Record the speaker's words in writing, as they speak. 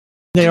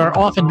They are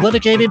often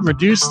litigated,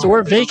 reduced,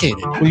 or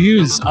vacated. We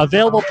use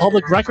available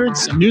public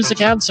records, news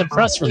accounts, and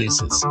press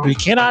releases. We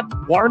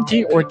cannot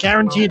warranty or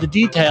guarantee the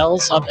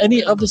details of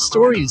any of the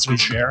stories we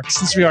share,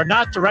 since we are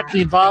not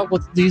directly involved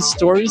with these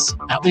stories,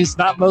 at least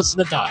not most of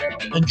the time.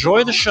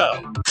 Enjoy the show.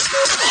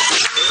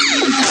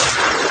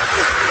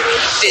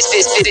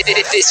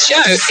 This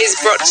show is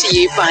brought to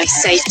you by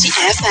Safety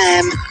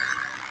FM.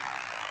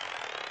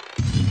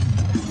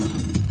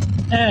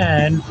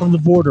 And from the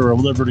border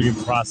of liberty and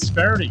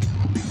prosperity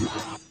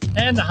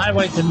and the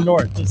highway to the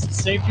north, this is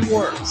Safety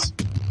Wars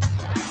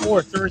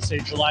for Thursday,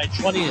 July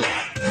 20th,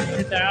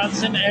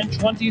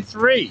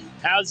 2023.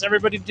 How's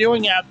everybody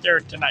doing out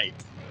there tonight?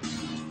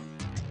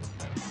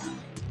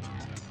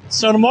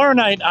 So tomorrow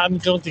night, I'm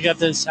going to get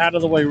this out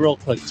of the way real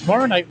quick.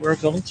 Tomorrow night, we're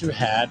going to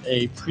have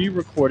a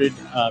pre-recorded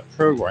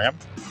program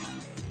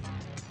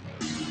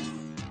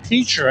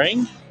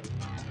featuring,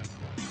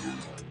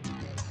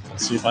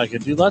 let's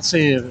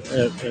see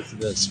if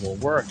this will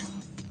work,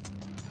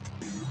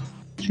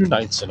 2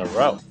 nights in a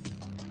row.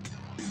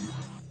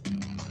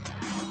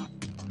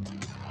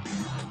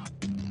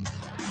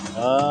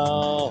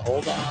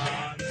 Hold on.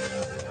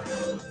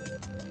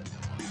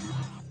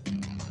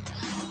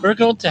 We're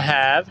going to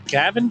have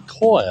Gavin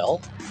Coyle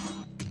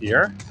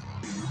here.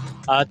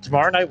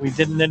 Tomorrow night, we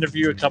did an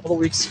interview a couple of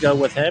weeks ago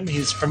with him.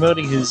 He's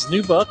promoting his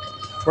new book,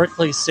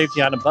 Workplace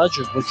Safety on a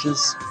Budget, which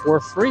is for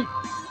free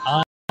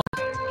on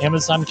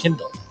Amazon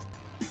Kindle.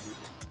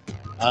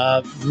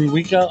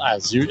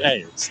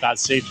 It's not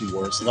Safety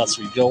Wars unless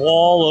we go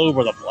all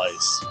over the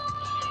place.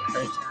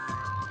 Right?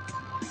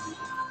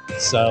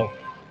 So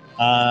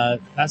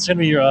that's going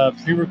to be your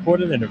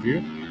pre-recorded interview.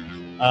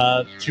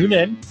 Tune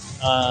in,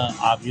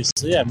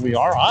 obviously, and we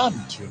are on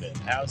TuneIn.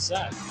 How's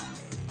that?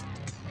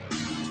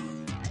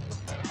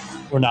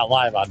 We're not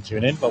live on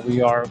TuneIn, but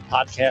we are.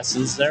 Podcast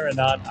is there and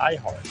on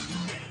iHeart.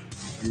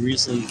 You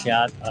easily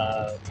got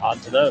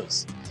onto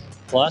those.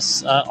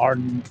 Plus our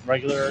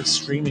regular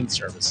streaming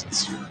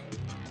services here.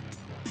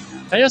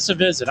 Pay us a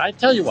visit. I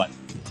tell you what,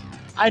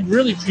 I'd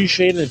really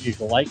appreciate it if you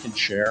could like and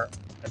share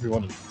every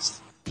one of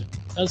these. It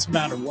doesn't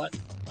matter what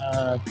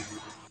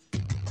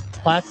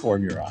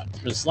platform you're on.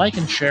 Just like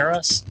and share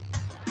us.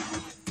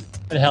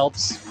 It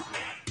helps.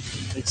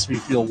 Makes me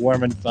feel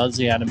warm and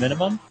fuzzy at a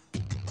minimum.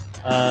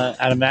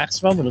 At a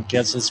maximum, it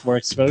gets us more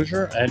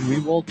exposure, and we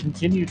will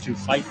continue to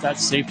fight that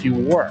safety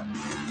war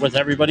with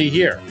everybody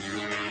here.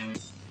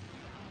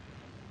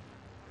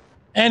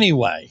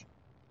 Anyway,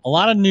 a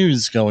lot of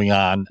news going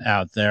on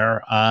out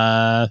there,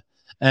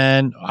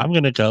 and I'm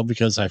going to go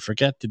because I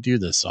forget to do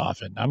this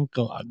often.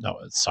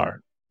 It's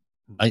our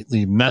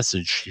nightly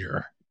message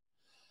here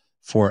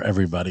for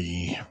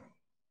everybody.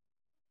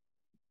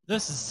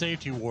 This is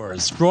Safety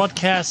Wars,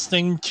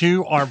 broadcasting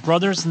to our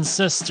brothers and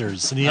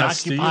sisters in the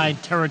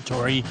occupied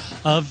territory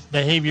of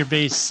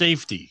behavior-based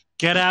safety.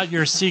 Get out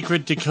your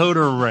secret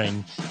decoder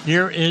ring.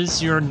 Here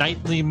is your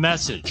nightly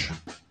message.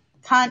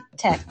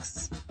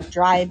 Context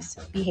drives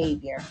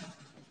behavior.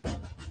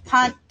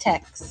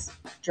 Context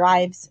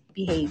drives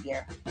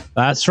behavior.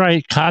 That's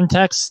right.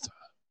 Context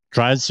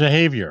drives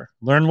behavior.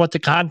 Learn what the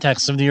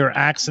context of your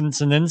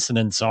accidents and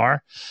incidents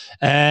are,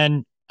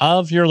 and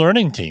of your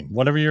learning team,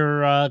 whatever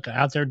you're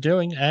out there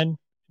doing, and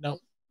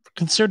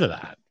consider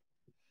that.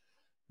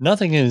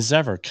 Nothing is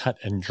ever cut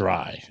and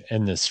dry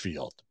in this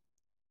field.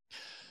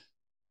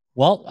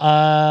 Well,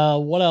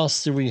 what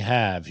else do we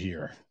have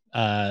here?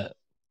 A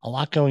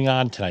lot going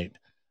on tonight.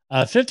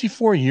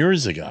 54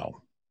 years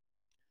ago,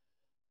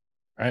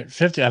 right?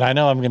 50, and I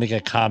know I'm going to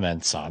get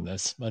comments on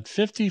this, but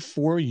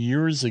 54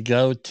 years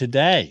ago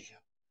today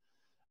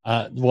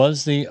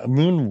was the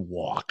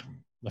moonwalk,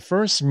 the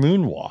first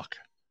moonwalk.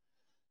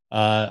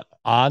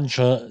 On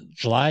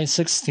July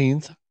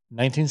 16th,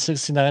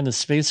 1969, the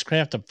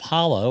spacecraft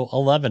Apollo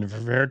 11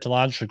 prepared to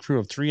launch a crew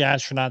of 3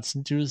 astronauts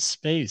into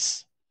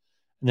space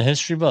in the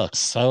history books.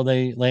 So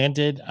they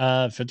landed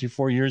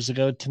 54 years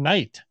ago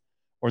tonight,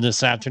 or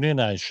this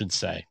afternoon, I should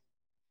say.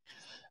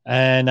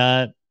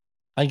 And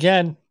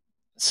again,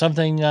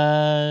 something,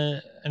 I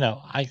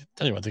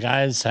tell you what, the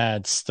guys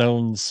had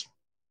stones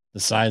the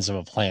size of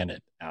a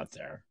planet out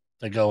there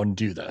to go and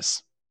do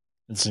this.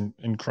 It's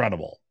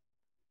incredible.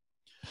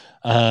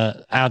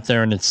 Out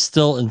there, and it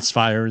still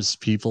inspires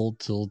people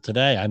till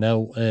today. I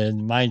know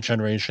in my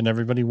generation,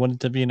 everybody wanted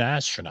to be an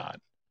astronaut.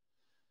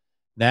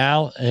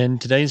 Now, in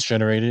today's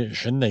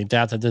generation, they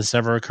doubt that this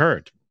ever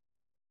occurred.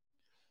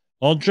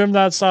 Well, Jim,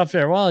 that's not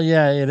fair. Well,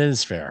 yeah, it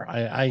is fair.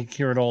 I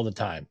hear it all the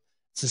time.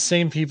 It's the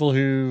same people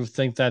who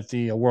think that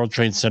the World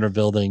Trade Center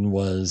building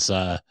was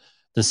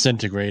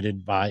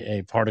disintegrated by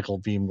a particle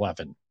beam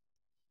weapon.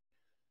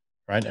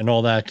 Right? And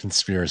all that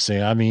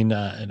conspiracy. I mean,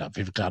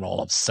 people got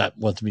all upset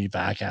with me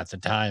back at the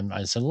time.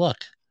 I said, look,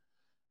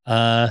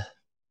 and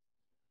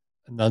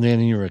then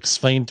you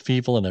explained to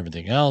people and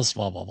everything else,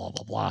 blah, blah, blah,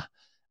 blah, blah.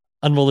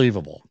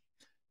 Unbelievable.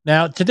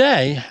 Now,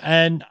 today,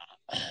 and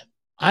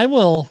I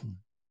will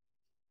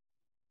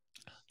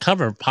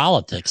cover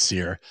politics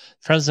here,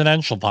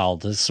 presidential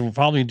politics. So we'll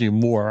probably do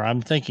more.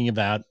 I'm thinking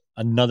about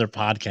another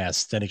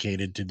podcast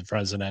dedicated to the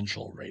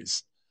presidential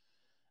race.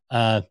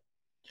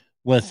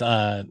 with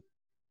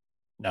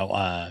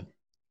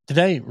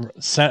today,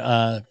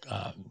 said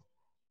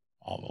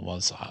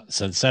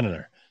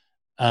Senator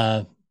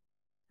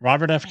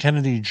Robert F.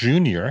 Kennedy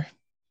Jr.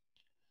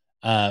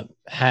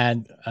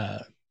 Had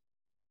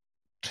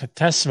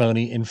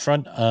testimony in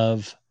front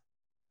of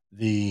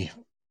the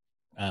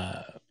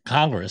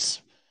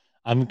Congress.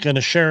 I'm going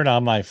to share it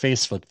on my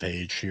Facebook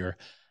page here.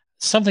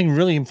 Something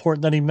really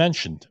important that he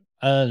mentioned: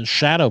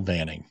 shadow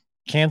banning,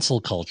 cancel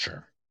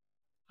culture.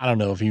 I don't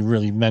know if he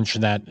really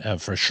mentioned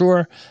that for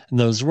sure in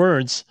those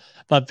words,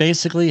 but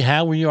basically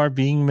how we are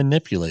being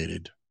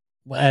manipulated.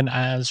 And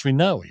as we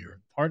know here,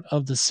 part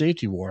of the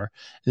safety war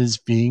is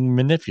being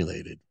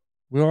manipulated.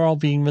 We're all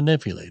being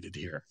manipulated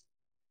here.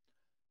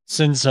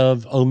 Sins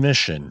of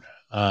omission,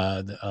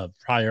 the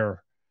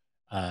prior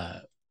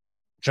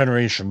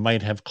generation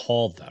might have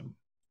called them.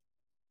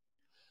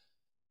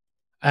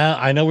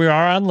 I know we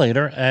are on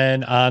later,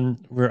 and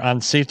we're on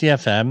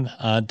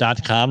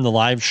safetyfm.com, the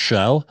live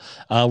show.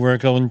 We're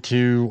going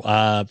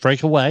to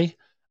break away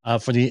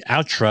for the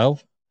outro,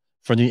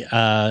 for the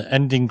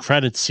ending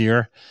credits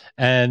here,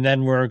 and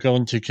then we're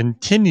going to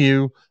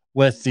continue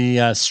with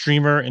the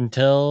streamer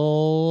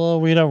until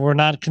we're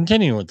not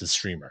continuing with the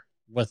streamer,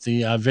 with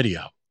the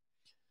video.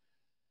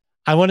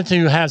 I wanted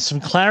to have some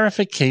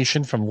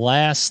clarification from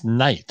last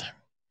night.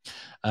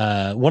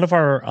 One of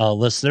our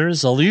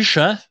listeners,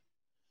 Alicia,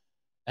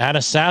 out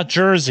of South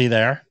Jersey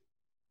there,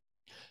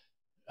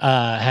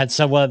 had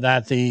said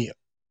that the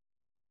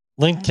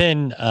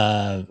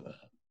LinkedIn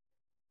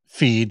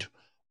feed,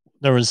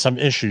 there was some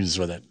issues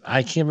with it.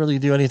 I can't really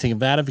do anything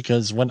about it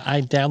because when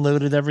I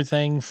downloaded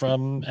everything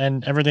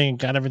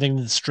got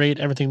everything straight,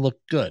 everything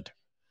looked good.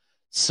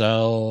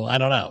 So I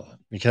don't know,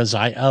 because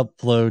I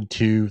upload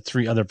to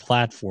 3 other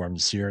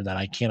platforms here that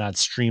I cannot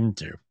stream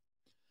to.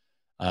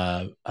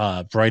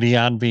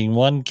 Brighteon being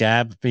one,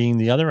 Gab being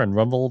the other, and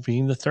Rumble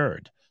being the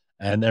third.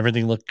 And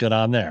everything looked good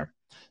on there.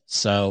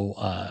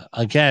 So,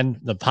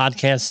 again, the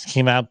podcast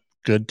came out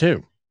good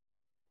too.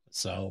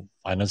 So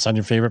find us on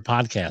your favorite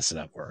podcast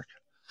network.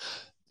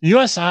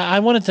 US, I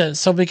wanted to,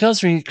 so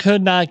because we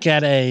could not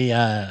get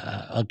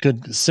a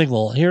good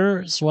signal,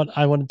 here's what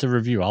I wanted to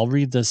review. I'll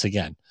read this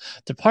again.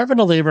 Department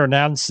of Labor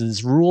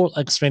announces rule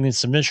expanding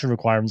submission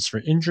requirements for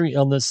injury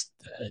illness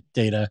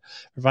data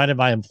provided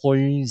by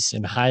employers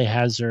in high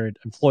hazard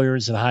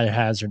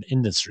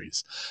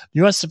industries.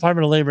 The U.S.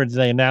 Department of Labor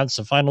today announced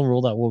a final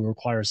rule that will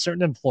require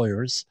certain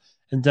employers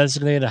in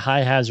designated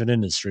high hazard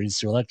industries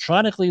to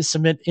electronically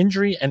submit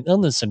injury and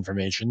illness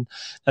information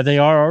that they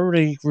are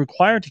already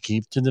required to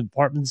keep to the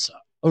department's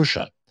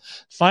OSHA.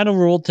 Final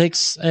rule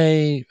takes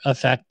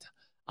effect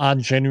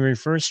on January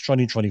 1st,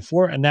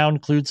 2024, and now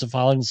includes the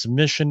following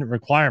submission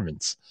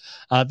requirements.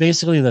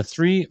 Basically,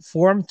 the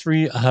Form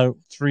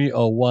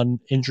 301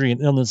 Injury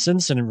and Illness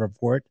Incident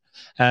Report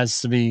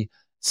has to be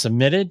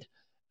submitted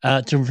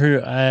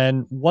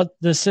and what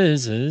this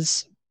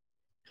is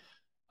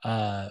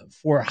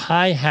for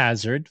high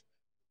hazard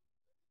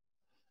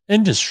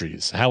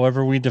industries.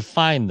 However, we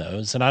define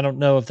those, and I don't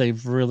know if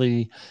they've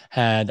really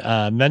had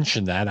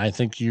mentioned that. I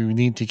think you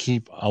need to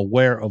keep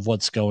aware of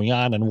what's going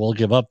on, and we'll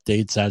give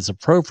updates as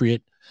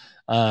appropriate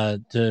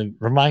to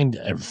remind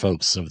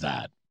folks of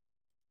that.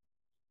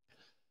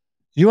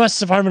 U.S.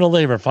 Department of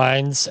Labor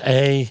finds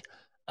a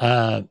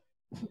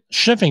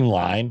shipping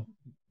line,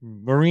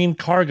 marine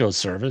cargo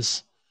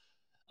service,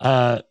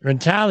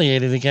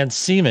 retaliated against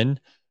seamen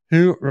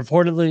who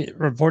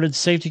reported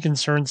safety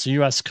concerns to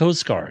U.S.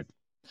 Coast Guard.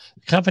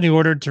 The company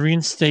ordered to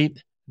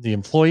reinstate the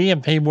employee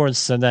and pay more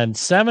than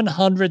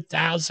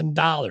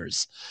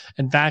 $700,000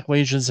 in back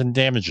wages and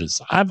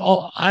damages.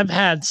 I've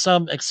had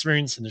some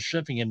experience in the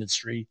shipping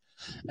industry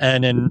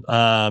and in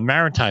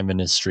maritime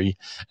industry,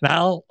 and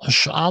I'll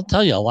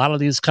tell you, a lot of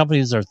these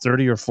companies are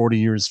 30 or 40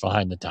 years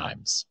behind the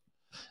times.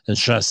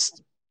 It's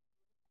just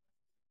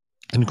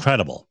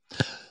incredible.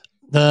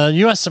 The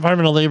U.S.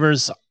 Department of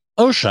Labor's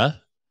OSHA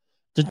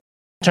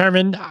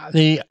determined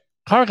the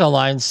cargo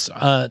line's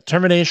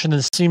termination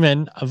of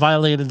seamen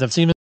violated the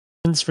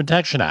Seamen's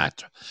Protection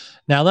Act.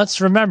 Now, let's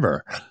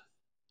remember,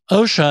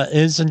 OSHA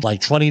is in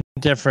like 20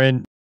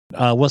 different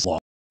whistle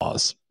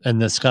laws in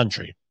this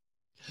country.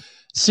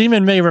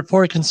 Seamen may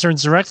report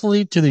concerns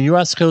directly to the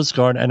U.S. Coast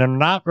Guard and are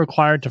not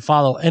required to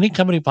follow any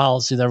company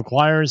policy that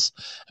requires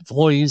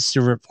employees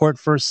to report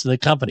first to the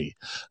company.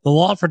 The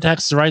law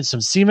protects the rights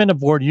of seamen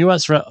aboard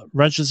U.S.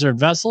 registered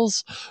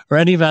vessels or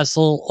any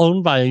vessel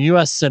owned by a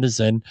U.S.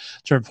 citizen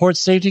to report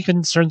safety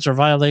concerns or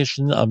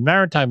violations of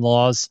maritime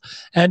laws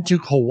and to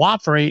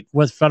cooperate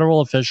with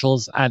federal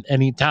officials at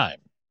any time.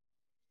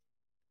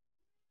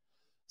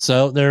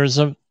 So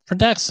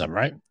protects them,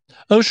 right?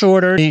 OSHA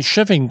ordered a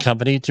shipping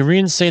company to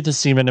reinstate the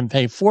seamen and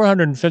pay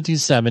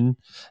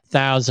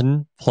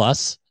 $457,000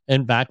 plus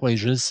in back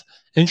wages,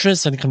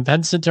 interest and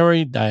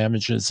compensatory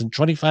damages, and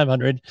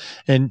 $2,500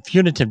 in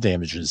punitive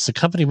damages. The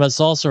company must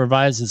also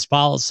revise its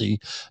policy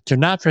to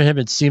not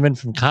prohibit seamen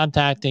from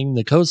contacting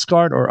the Coast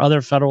Guard or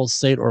other federal,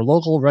 state, or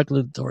local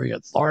regulatory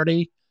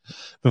authority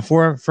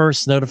before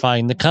first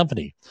notifying the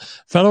company.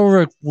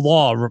 Federal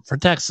law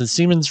protects the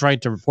seaman's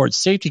right to report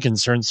safety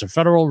concerns to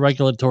federal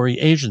regulatory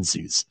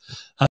agencies,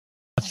 a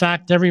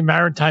fact every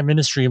maritime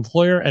industry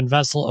employer and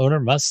vessel owner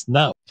must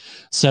know,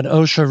 said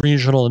OSHA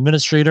Regional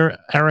Administrator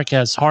Eric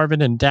S.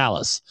 Harvin in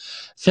Dallas.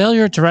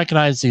 Failure to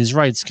recognize these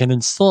rights can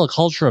instill a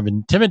culture of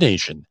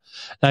intimidation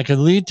that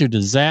can lead to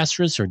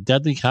disastrous or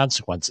deadly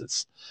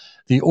consequences.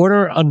 The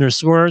order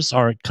underscores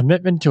our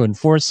commitment to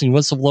enforcing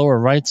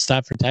whistleblower rights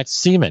that protect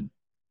seamen.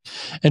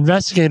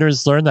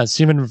 Investigators learned that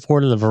seamen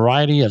reported a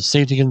variety of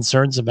safety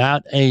concerns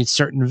about a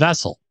certain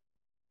vessel.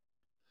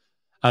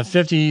 A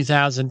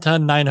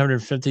 50,000-ton,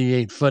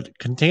 958-foot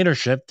container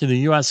ship to the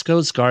U.S.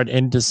 Coast Guard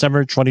in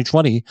December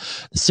 2020.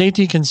 The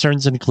safety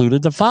concerns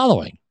included the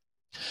following.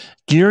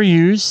 Gear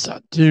used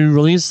to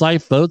release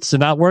lifeboats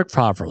did not work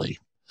properly.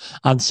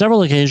 On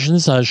several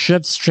occasions, a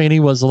ship's trainee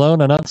was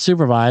alone and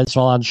unsupervised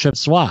while on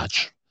ship's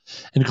watch,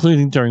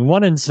 including during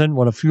one incident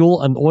when a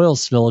fuel and oil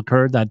spill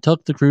occurred that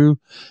took the crew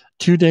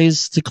 2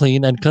 days to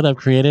clean and could have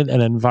created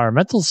an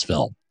environmental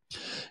spill.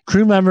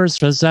 Crew members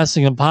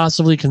possessing and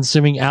possibly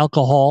consuming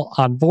alcohol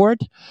on board,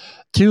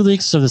 2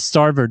 leaks of the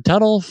starboard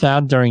tunnel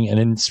found during an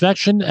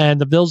inspection,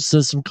 and the bilge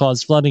system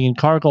caused flooding in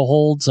cargo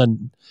holds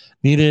and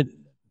needed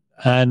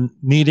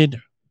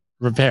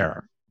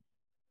repair.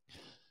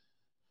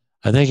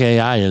 I think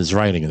AI is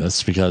writing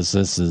this because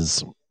this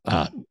is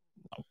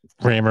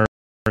grammar,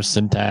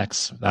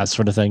 syntax, that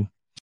sort of thing.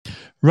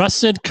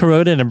 Rusted,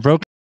 corroded, and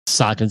broken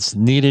sockets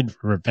needed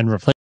and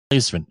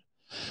replacement.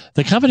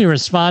 The company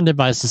responded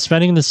by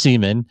suspending the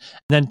seamen and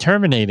then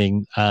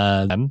terminating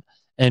them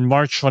in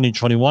March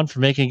 2021 for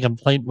making a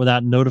complaint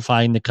without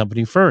notifying the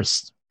company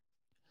first.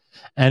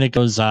 And it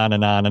goes on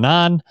and on and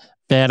on.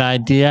 Bad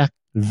idea,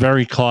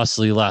 very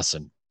costly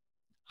lesson.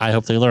 I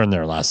hope they learn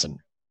their lesson.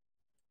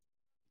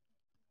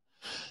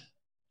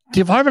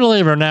 The Department of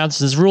Labor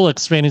announced its rule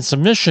expanding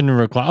submission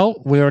requirements.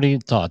 Oh, we already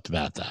talked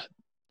about that.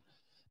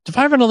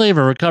 Department of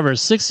Labor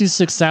recovers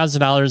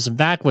 $66,000 in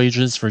back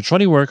wages for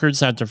 20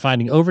 workers after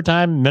finding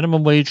overtime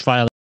minimum wage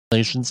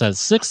violations at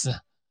 6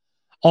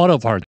 auto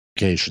parts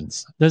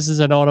locations. This is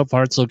an auto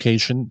parts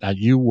location that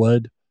you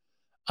would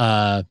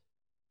know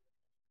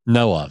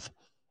of.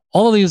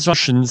 All of these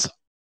violations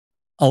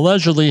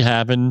allegedly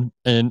happened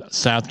in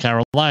South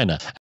Carolina.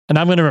 And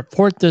I'm going to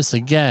report this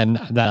again,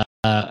 that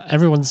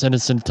everyone's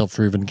innocent until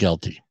proven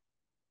guilty.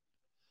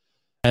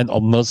 And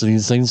most of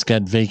these things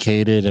get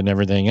vacated and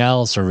everything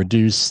else or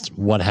reduced,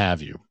 what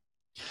have you.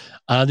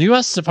 The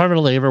U.S. Department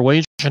of Labor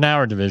Wage and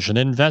Hour Division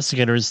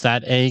investigators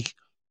that a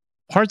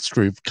parts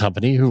group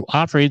company who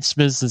operates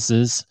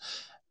businesses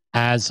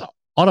as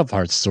auto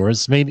parts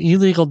stores made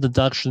illegal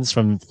deductions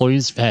from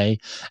employees' pay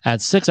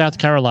at 6 South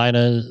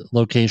Carolina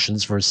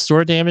locations for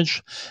store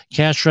damage,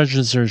 cash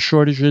register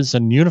shortages,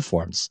 and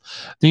uniforms.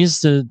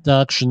 These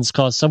deductions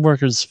caused some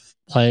workers'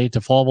 pay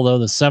to fall below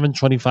the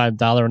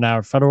 $7.25 an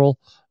hour federal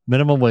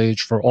minimum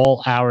wage for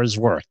all hours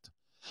worked,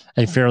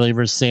 a Fair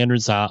Labor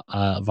Standards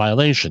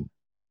violation.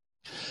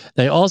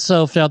 They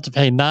also failed to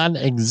pay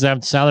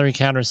non-exempt salary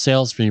counter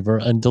salespeople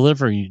and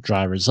delivery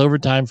drivers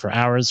overtime for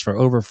hours for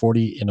over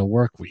 40 in a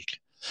work week.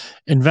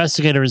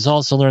 Investigators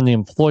also learned the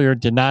employer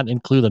did not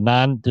include a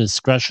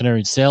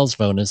non-discretionary sales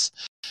bonus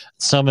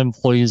some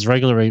employees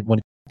regulate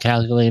when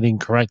calculating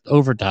correct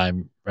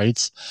overtime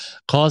rates,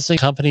 causing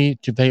the company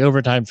to pay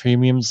overtime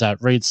premiums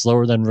at rates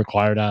lower than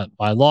required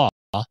by law.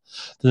 The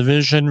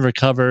division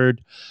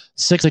recovered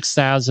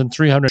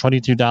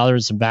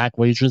 $6,322 in back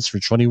wages for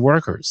 20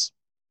 workers.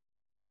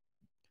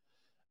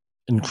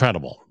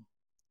 Incredible.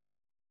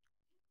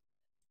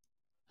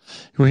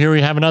 Here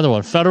we have another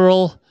one.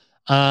 Federal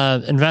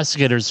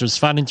investigators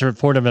responding to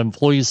report of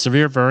employees'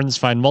 severe burns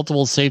find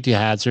multiple safety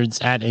hazards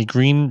at a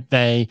Green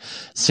Bay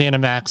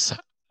Sanimax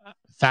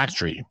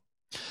factory.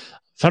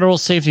 Federal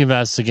safety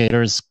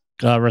investigators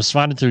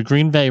responded to a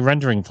Green Bay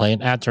rendering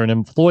plant after an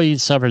employee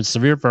suffered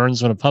severe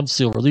burns when a pump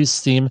seal released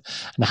steam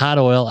and hot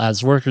oil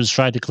as workers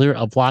tried to clear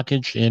a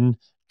blockage in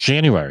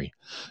January.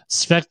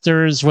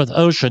 Inspectors with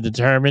OSHA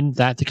determined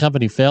that the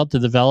company failed to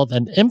develop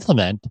and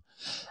implement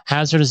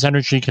hazardous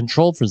energy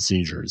control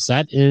procedures.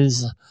 That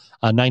is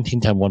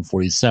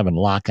 1910-147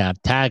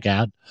 lockout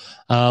tagout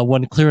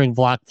when clearing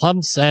block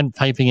pumps and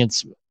piping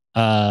its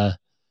at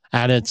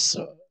its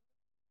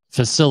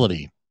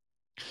facility.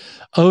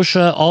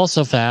 OSHA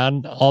also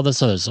found all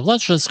this other. So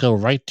let's just go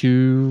right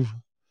to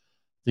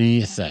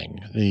the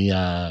thing,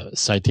 the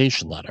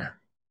citation letter.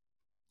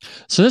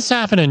 So this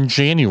happened in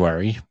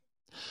January.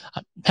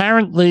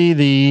 Apparently,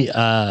 the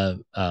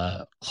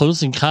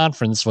closing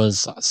conference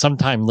was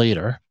sometime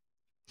later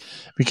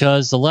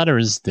because the letter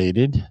is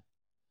dated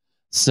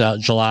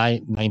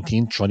July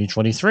 19,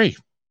 2023.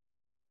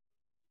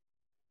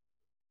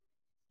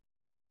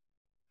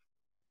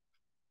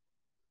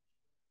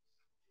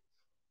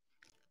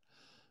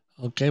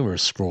 Okay, we're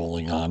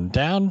scrolling on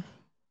down.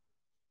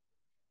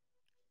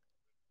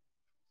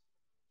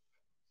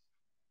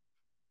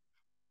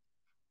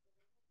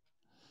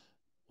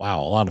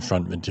 Wow, a lot of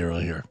front material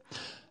here.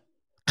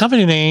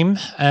 Company name,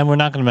 and we're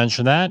not going to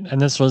mention that,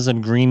 and this was in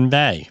Green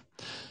Bay.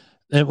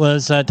 It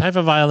was a type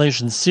of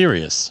violation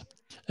serious.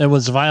 It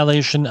was a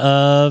violation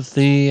of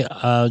the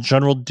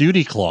general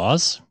duty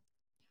clause,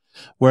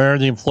 where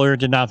the employer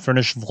did not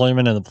furnish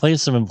employment in the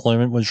place of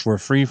employment which were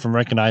free from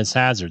recognized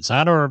hazards.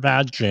 On or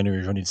about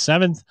January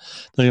 27th,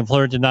 the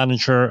employer did not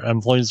ensure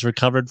employees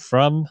recovered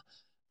from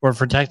or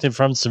protected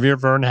from severe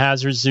burn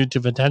hazards due to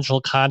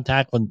potential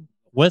contact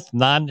with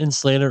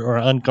non-insulated or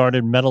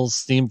unguarded metal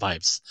steam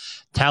pipes,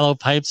 tallow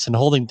pipes, and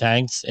holding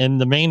tanks in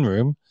the main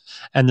room,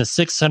 and the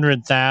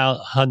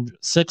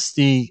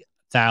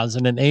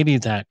 60,000 and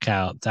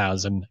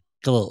 80,000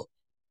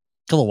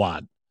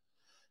 kilowatt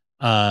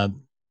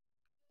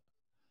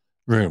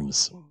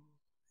rooms.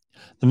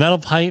 The metal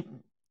pipe,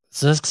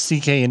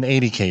 60K and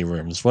 80K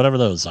rooms, whatever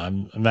those are.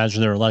 I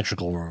imagine they're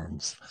electrical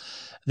rooms.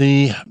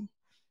 The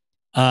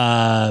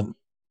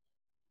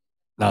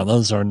no,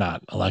 those are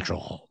not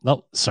electrical.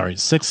 No, sorry,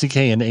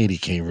 60K and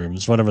 80K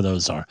rooms, whatever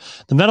those are.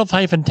 The metal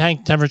pipe and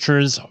tank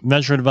temperatures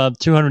measured above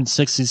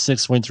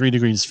 266.3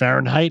 degrees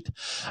Fahrenheit.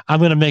 I'm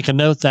going to make a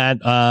note that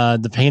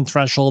the pain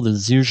threshold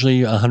is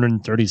usually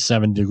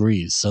 137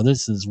 degrees, so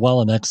this is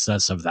well in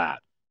excess of that.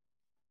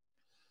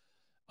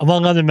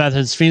 Among other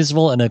methods,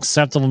 feasible and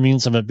acceptable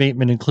means of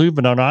abatement include,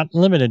 but are not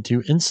limited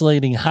to,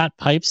 insulating hot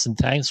pipes and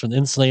tanks with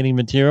insulating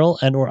material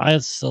and or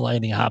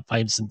isolating hot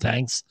pipes and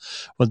tanks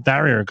with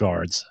barrier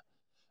guards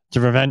to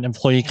prevent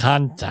employee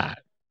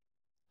contact,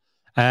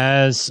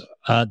 as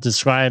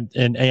described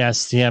in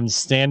ASTM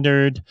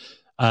standard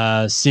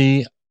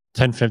C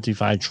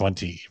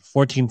 105520,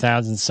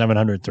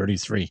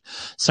 14,733.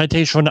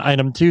 Citation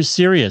item 2,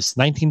 serious,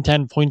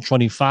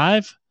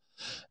 1910.25.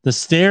 The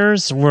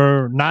stairs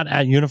were not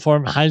at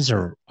uniform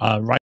riser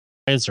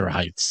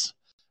heights,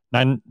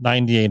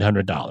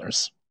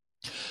 $9,800.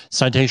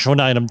 Citation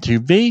item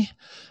 2B.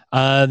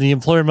 The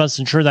employer must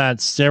ensure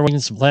that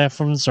stairways and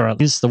platforms are at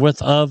least the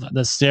width of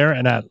the stair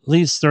and at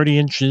least 30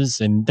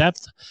 inches in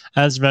depth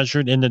as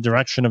measured in the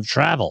direction of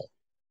travel.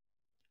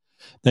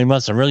 They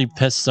must have really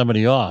pissed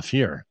somebody off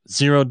here.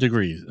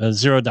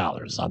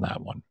 $0 on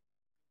that one.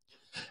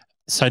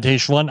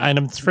 Citation 1,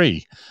 item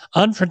 3.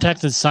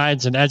 Unprotected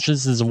sides and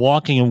edges is a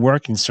walking and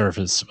working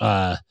surface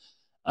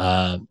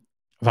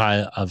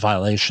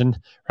violation,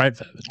 right?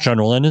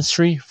 General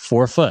industry,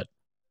 4 foot.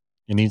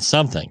 You need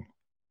something.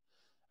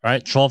 All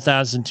right,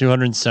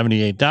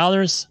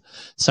 $12,278.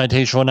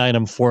 Citation 1,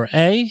 item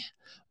 4A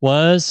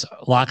was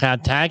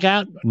lockout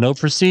tagout, no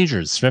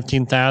procedures,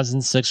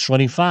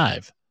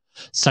 $15,625.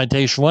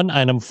 Citation 1,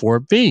 item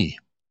 4B,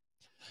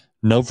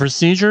 no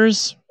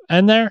procedures,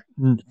 and there,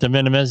 de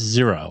minimis,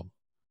 0.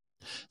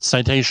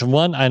 Citation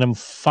 1, item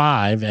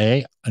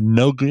 5A,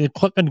 no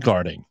equipment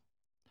guarding.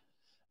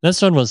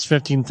 This one was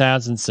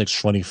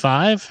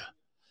 $15,625.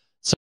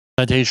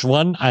 Citation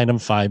 1, item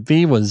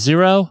 5B was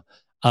 0.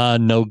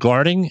 No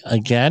guarding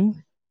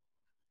again.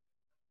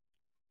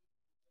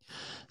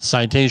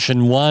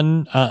 Citation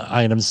 1,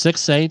 item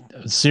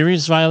 6A,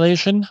 serious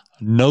violation,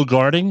 no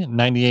guarding,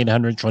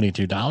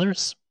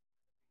 $9,822.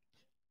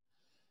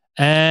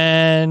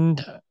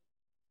 And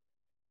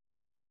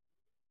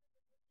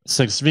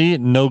 6B,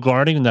 no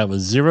guarding, that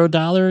was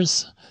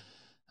 $0.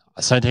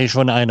 Citation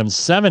 1, item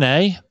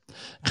 7A,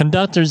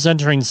 conductors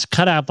entering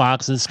cutout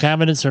boxes,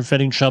 cabinets, or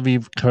fittings shall be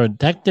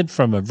protected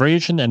from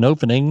abrasion and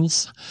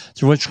openings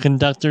through which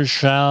conductors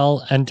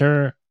shall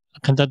enter.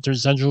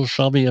 Conductor's central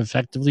shall be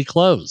effectively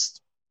closed.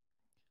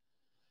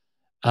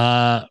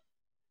 So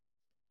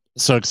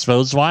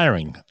exposed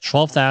wiring,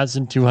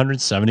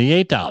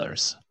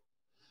 $12,278.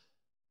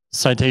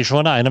 Citation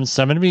 1, item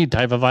 7B,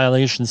 type of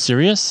violation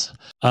serious.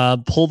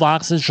 Pull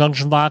boxes,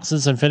 junction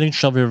boxes, and fittings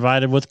shall be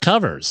provided with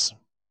covers.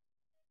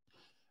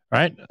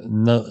 Right?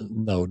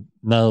 No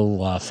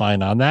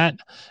fine on that.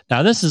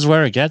 Now, this is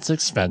where it gets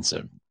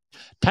expensive.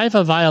 Type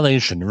of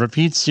violation,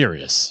 repeat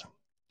serious.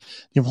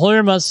 The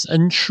employer must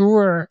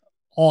ensure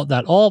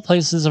that all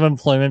places of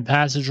employment,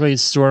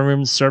 passageways,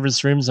 storerooms,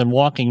 service rooms, and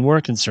walking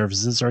working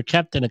surfaces are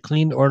kept in a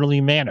clean,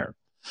 orderly manner.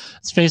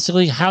 It's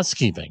basically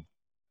housekeeping.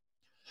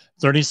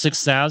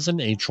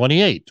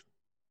 $36,828.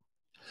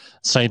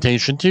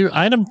 Citation 2,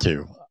 item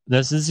 2.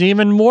 This is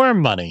even more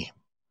money.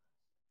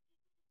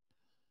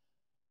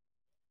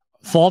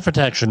 Fall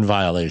protection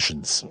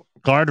violations,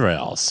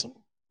 guardrails,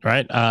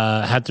 right?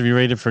 Had to be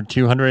rated for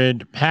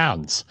 200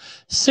 pounds,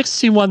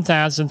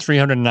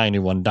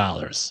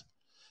 $61,391.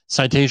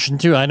 Citation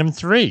 2, item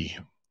 3.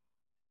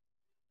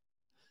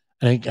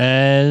 And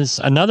as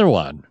another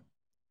one,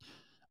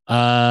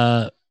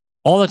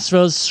 all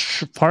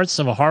exposed parts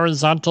of a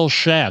horizontal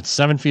shaft,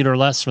 7 feet or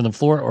less from the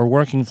floor or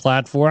working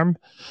platform,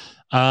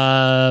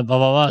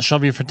 shall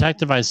be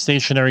protected by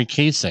stationary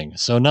casing.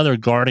 So another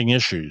guarding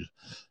issue.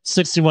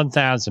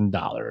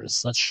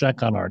 $61,000. Let's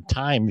check on our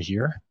time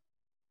here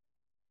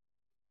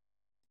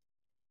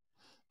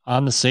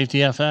on the Safety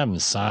FM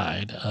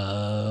side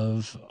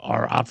of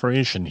our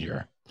operation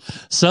here.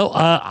 So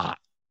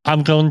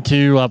I'm going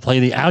to play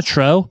the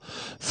outro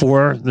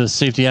for the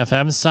Safety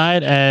FM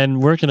side,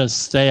 and we're going to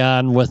stay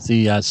on with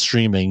the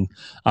streaming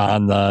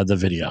on the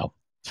video.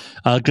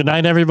 Good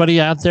night,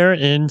 everybody out there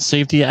in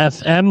Safety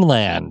FM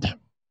land.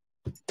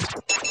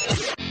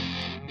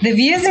 The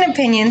views and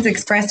opinions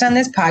expressed on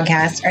this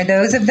podcast are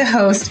those of the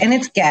host and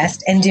its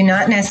guest and do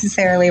not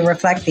necessarily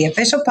reflect the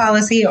official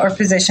policy or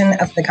position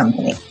of the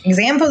company.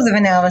 Examples of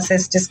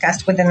analysis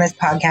discussed within this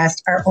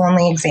podcast are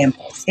only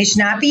examples. They should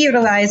not be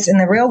utilized in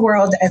the real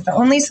world as the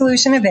only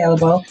solution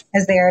available,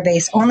 as they are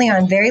based only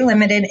on very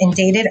limited and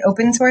dated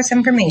open source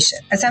information.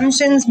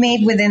 Assumptions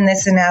made within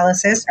this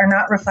analysis are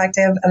not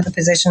reflective of the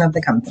position of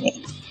the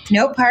company.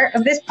 No part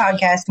of this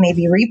podcast may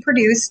be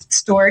reproduced,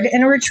 stored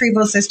in a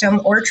retrieval system,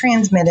 or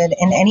transmitted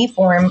in any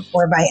form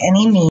or by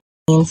any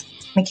means,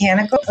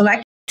 mechanical,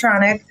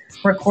 electronic,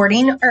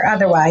 recording, or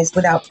otherwise,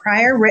 without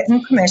prior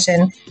written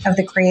permission of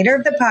the creator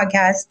of the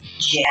podcast,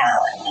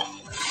 Alan.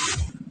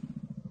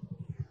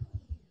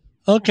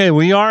 Okay,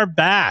 we are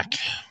back.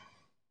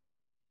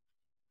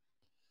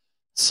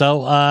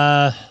 So,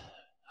 I'm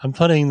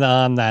putting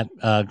on that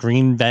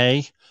Green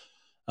Bay,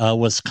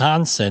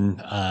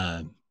 Wisconsin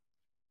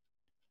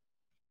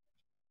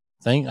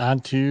thing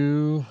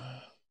onto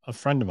a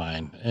friend of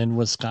mine in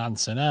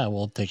Wisconsin.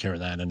 We'll take care of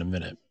that in a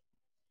minute.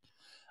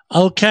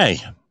 Okay.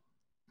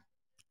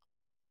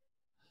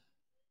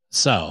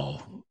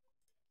 So,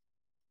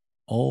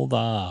 hold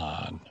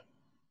on.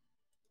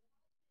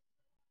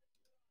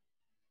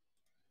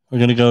 We're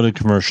going to go to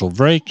commercial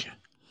break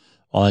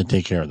while I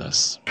take care of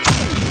this.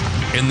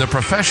 In the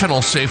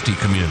professional safety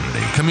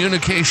community,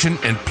 communication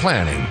and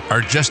planning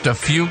are just a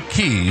few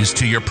keys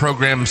to your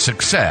program's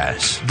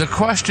success. The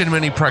question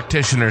many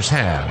practitioners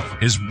have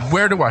is,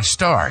 where do I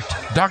start?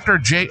 Dr.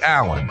 Jay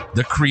Allen,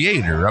 the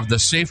creator of the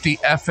Safety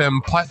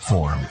FM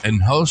platform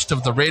and host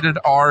of the Rated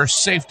R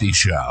Safety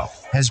Show,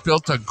 has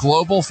built a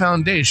global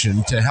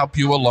foundation to help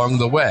you along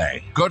the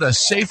way. Go to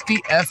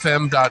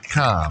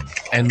safetyfm.com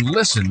and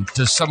listen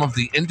to some of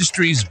the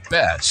industry's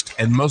best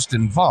and most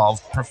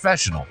involved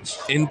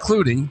professionals,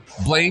 including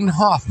Blaine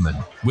Hoffman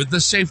with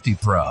the Safety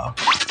Pro,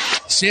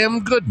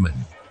 Sam Goodman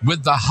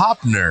with the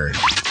Hop Nerd,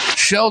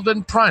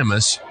 Sheldon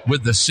Primus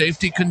with the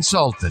Safety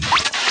Consultant,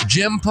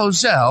 Jim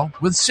Pozell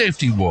with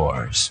Safety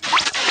Wars,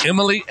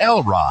 Emily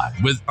Elrod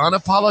with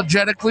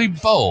Unapologetically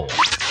Bold,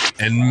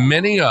 and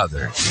many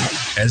others.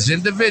 As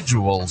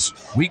individuals,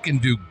 we can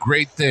do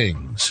great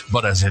things,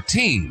 but as a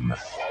team,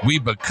 we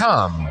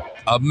become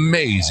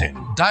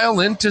amazing.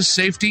 Dial into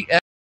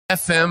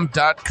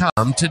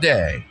safetyfm.com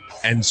today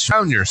and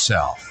surround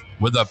yourself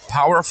with a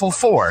powerful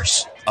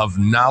force of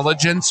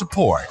knowledge and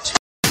support.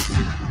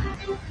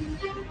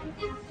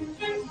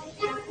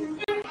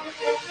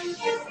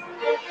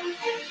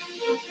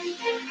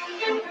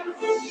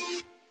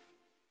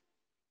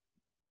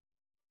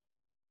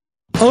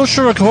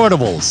 OSHA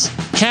recordables,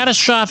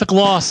 catastrophic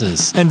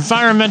losses,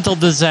 environmental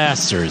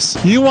disasters.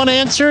 You want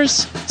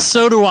answers?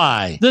 So do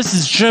I. This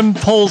is Jim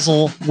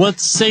Pozell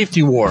with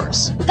Safety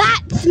Wars.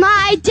 That's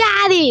my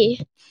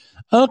daddy.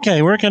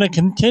 Okay, we're going to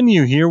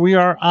continue here. We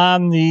are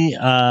on the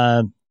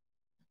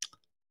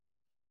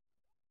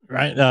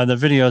the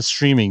video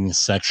streaming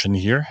section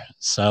here.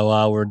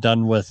 So we're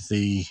done with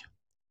the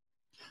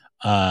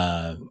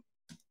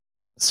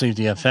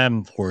Safety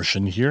FM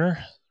portion here.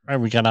 Right,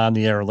 we got on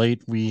the air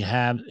late. We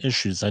have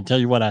issues. I tell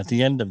you what, at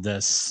the end of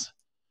this,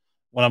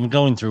 what I'm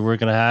going through, we're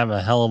going to have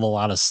a hell of a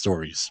lot of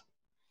stories.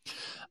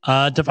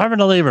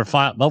 Department of Labor,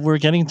 but we're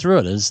getting through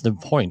it is the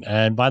point.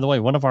 And by the way,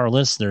 one of our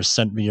listeners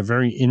sent me a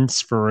very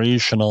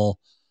inspirational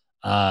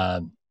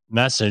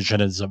message,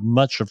 and it's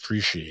much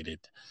appreciated.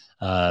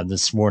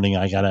 This morning,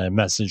 I got a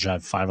message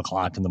at 5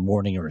 o'clock in the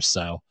morning or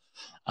so.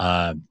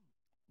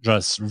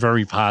 Just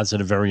very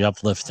positive, very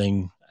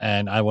uplifting,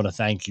 and I want to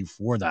thank you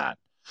for that.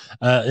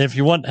 If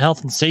you want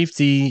health and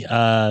safety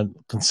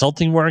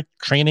consulting work,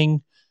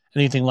 training,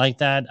 anything like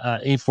that,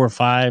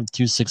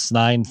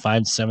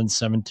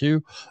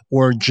 845-269-5772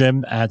 or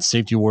Jim at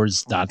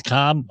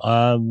safetywars.com.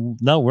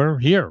 No, we're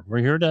here. We're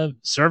here to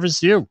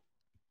service you.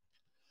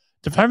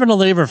 Department of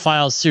Labor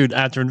files suit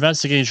after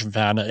investigation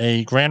found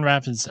a Grand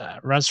Rapids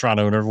restaurant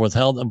owner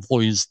withheld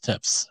employees'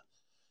 tips.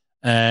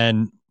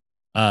 And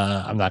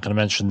I'm not going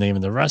to mention the name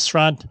of the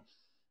restaurant.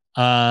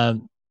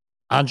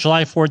 On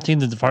July 14th,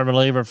 the Department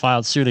of Labor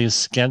filed suit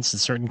against a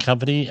certain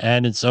company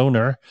and its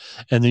owner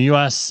in the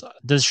U.S.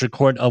 District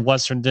Court of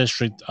Western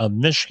District of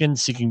Michigan,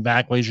 seeking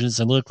back wages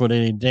and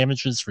liquidated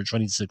damages for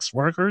 26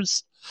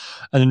 workers.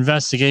 An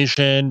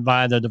investigation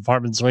by the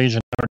department's Wage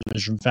and Hour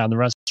Division found the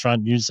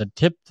restaurant used a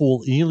tip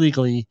pool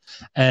illegally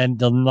and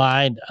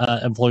denied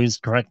employees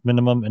correct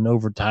minimum and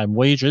overtime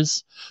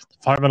wages. The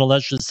department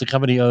alleges the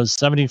company owes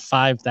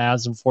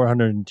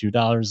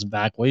 $75,402 in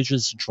back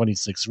wages to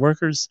 26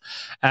 workers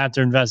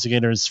after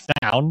investigators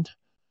found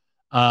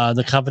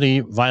the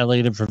company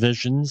violated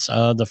provisions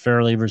of the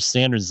Fair Labor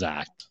Standards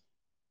Act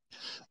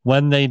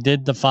when they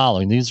did the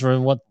following. These were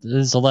what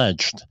is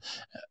alleged,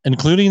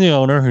 including the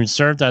owner, who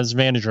served as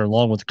manager,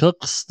 along with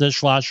cooks,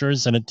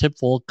 dishwashers, and a tip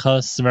pool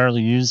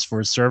customarily used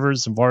for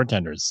servers and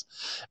bartenders,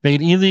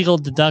 made illegal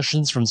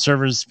deductions from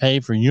servers' pay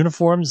for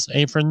uniforms,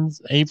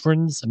 aprons,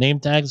 name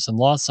tags, and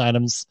lost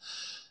items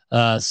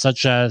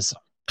such as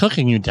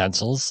cooking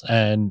utensils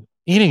and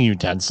eating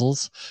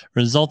utensils,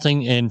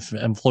 resulting in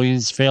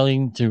employees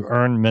failing to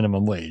earn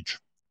minimum wage.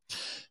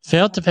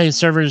 failed to pay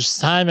servers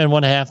time and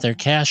 1/2 their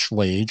cash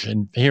wage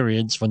in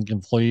periods when the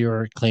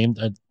employer claimed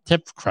a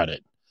tip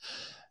credit.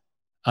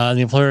 The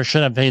employer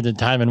should have paid the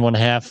time and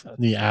 1/2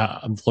 the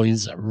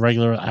employee's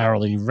regular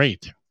hourly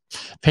rate.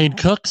 Paid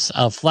cooks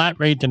a flat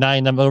rate,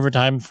 denying them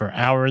overtime for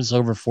hours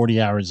over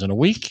 40 hours in a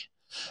week.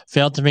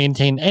 Failed to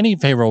maintain any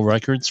payroll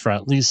records for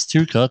at least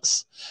 2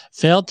 cooks.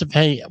 Failed to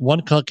pay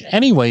 1 cook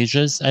any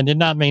wages, and did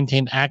not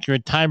maintain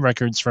accurate time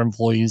records for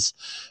employees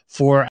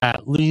for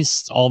at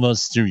least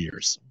almost 2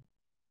 years.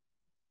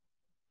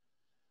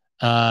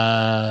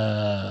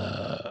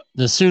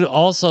 The suit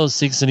also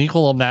seeks an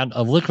equal amount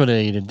of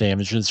liquidated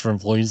damages for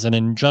employees and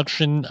an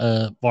injunction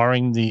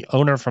barring the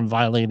owner from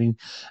violating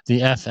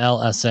the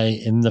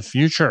FLSA in the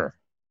future.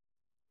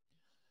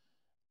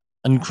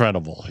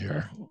 Incredible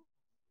here.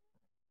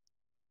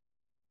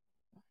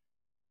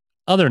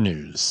 Other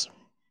news.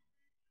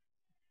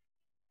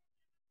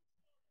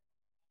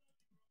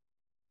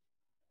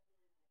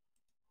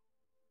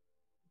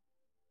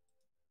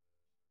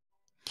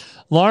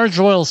 Large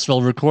oil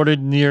spill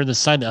recorded near the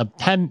site of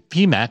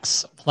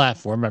Pemex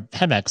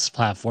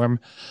platform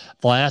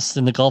blast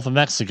in the Gulf of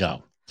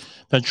Mexico.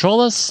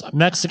 Petróleos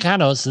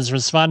Mexicanos is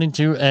responding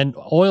to an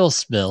oil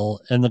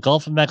spill in the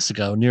Gulf of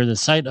Mexico near the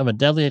site of a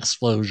deadly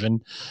explosion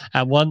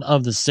at one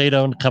of the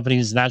state-owned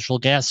company's natural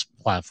gas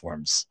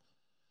platforms.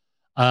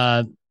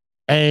 A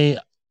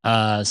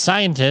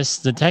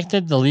scientist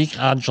detected the leak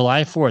on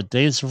July 4th,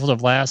 days before the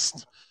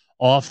blast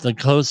off the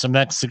coast of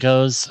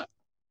Mexico's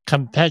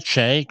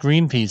Campeche.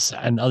 Greenpeace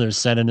and others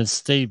said in a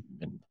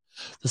statement.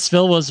 The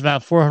spill was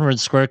about 400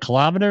 square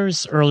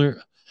kilometers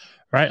earlier,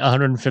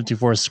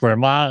 154 square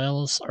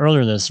miles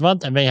earlier this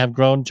month, and may have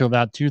grown to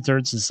about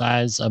 2/3 the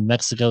size of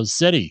Mexico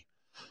City.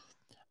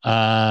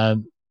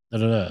 Pemex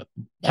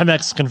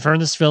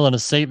confirmed the spill in a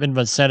statement,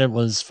 but said it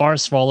was far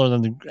smaller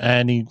than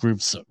any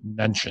groups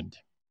mentioned.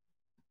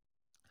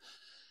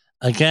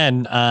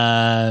 Again,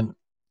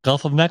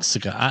 Gulf of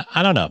Mexico.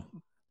 I don't know.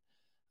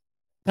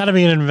 Got to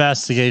be an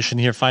investigation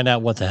here. Find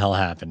out what the hell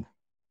happened.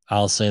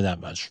 I'll say that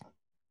much.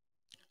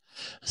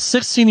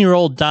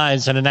 16-year-old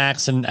dies in an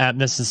accident at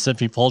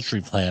Mississippi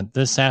poultry plant.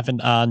 This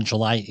happened on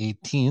July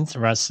 18th.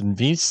 Rest in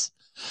peace.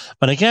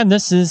 But again,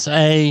 this is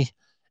a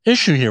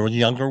issue here with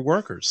younger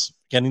workers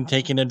getting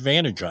taken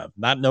advantage of,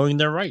 not knowing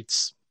their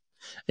rights.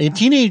 A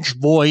teenage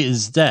boy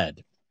is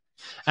dead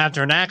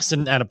after an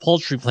accident at a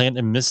poultry plant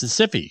in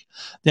Mississippi.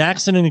 The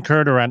accident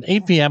occurred around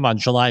 8 p.m. on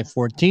July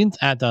 14th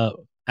at the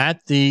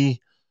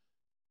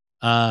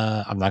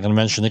I'm not going to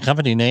mention the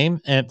company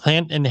name, at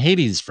plant in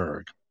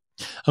Hattiesburg.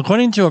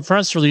 According to a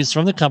press release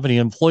from the company,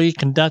 an employee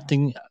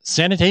conducting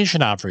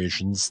sanitation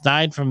operations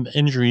died from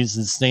injuries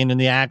sustained in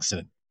the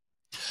accident.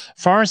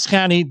 Forest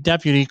County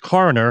Deputy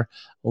Coroner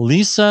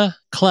Lisa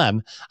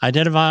Clem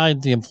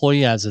identified the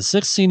employee as a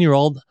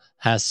 16-year-old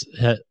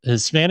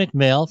Hispanic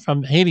male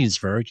from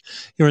Hattiesburg.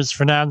 He was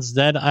pronounced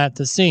dead at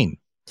the scene.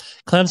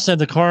 Clem said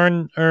the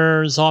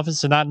coroner's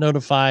office did not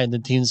notify the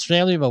teen's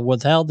family, but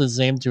withheld his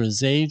name to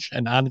his age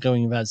and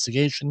ongoing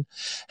investigation.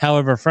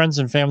 However, friends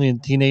and family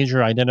of the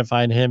teenager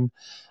identified him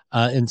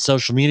in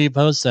social media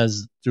posts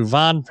as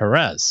Duvan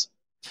Perez.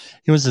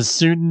 He was a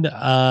student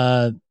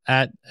at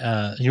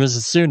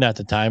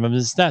the time of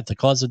his death. The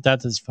cause of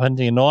death is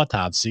pending an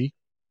autopsy.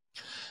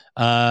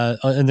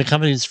 In the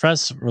company's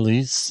press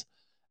release,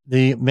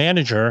 the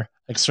manager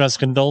expressed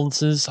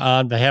condolences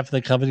on behalf of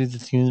the company, the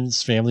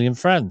teen's family, and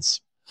friends.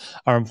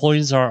 Our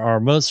employees are our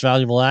most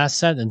valuable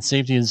asset, and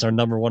safety is our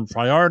number one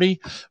priority.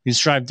 We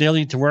strive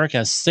daily to work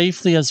as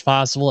safely as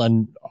possible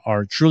and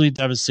are truly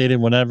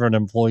devastated whenever an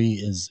employee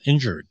is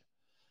injured.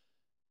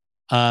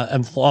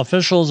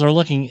 Officials are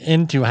looking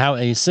into how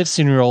a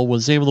 16-year-old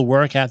was able to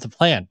work at the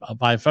plant.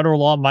 By federal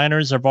law,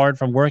 minors are barred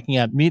from working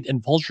at meat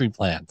and poultry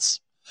plants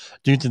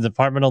due to the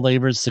Department of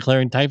Labor's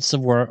declaring types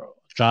of work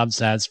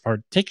jobs as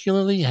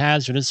particularly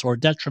hazardous or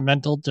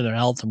detrimental to their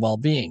health and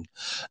well-being.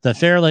 The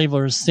Fair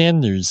Labor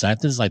Standards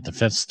Act is like the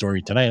fifth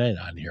story tonight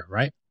on here,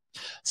 right?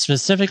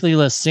 Specifically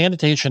lists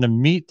sanitation of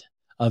meat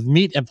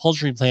and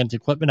poultry plant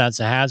equipment as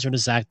a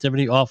hazardous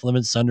activity off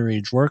limits to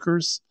underage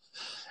workers.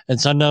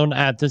 It's unknown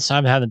at this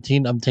time how the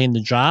teen obtained the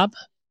job,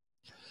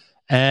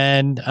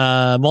 and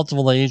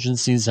multiple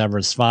agencies have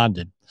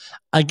responded.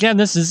 Again,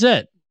 this is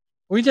it.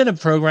 We did a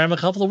program a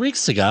couple of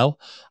weeks ago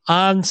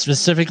on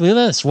specifically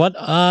this. What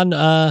on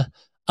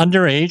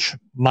underage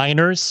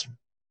minors,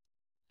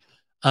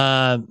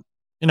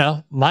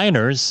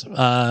 minors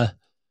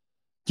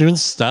doing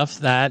stuff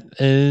that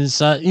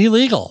is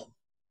illegal,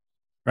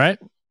 right?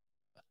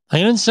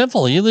 Plain and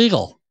simple,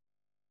 illegal.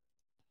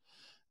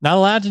 Not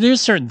allowed to do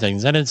certain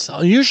things, and it's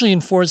usually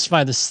enforced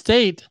by the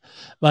state,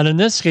 but in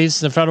this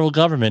case, the federal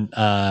government,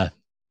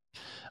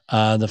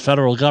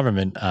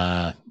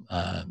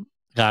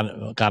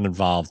 got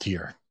involved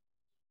here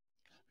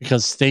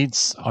because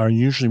states are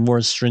usually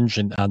more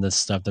stringent on this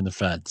stuff than the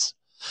feds.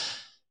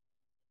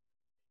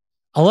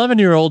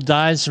 11-year-old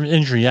dies from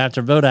injury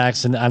after boat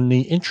accident on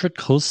the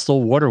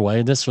Intracoastal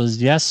Waterway. This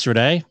was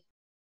yesterday.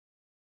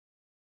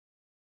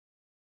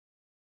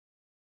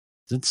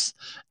 It's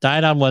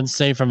died on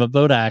Wednesday from a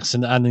boat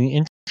accident on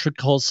the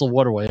Coastal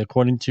Waterway,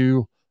 according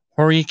to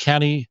Horry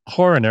County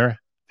Coroner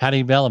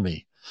Patty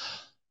Bellamy.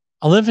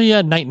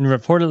 Olivia Knighton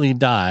reportedly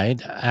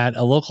died at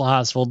a local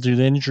hospital due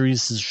to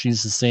injuries she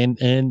sustained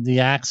in the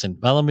accident.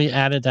 Bellamy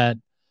added that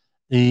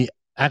the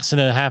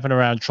accident happened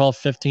around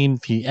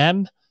 12:15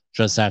 p.m.,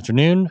 just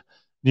afternoon,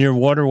 near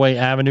Waterway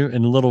Avenue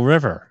in Little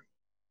River.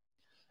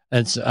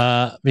 It's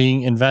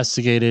being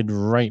investigated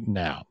right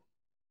now.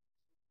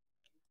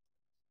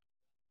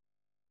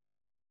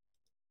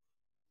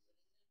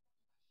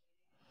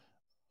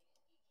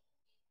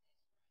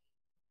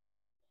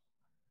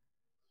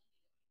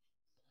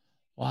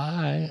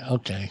 Why?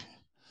 Okay.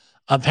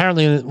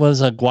 Apparently, it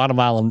was a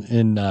Guatemalan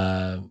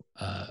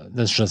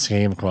this just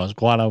came across,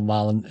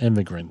 Guatemalan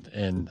immigrant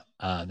in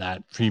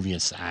that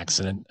previous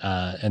accident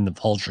in the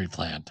poultry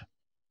plant.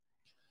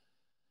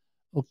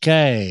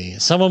 Okay.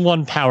 Someone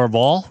won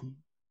Powerball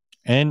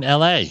in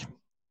LA.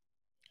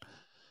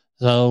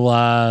 So,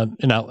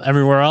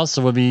 everywhere else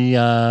it would be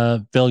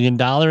 $1 billion,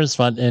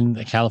 but in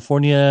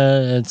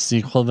California, it's the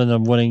equivalent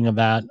of winning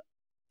about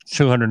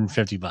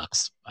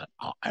 $250. But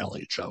I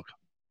only joke.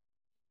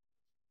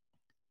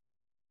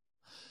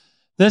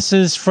 This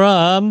is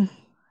from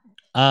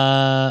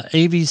abc.org.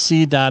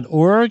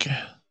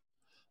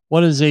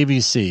 What is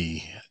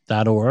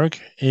abc.org?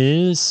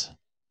 Is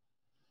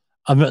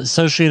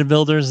Associated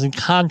Builders and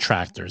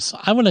Contractors.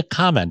 I want to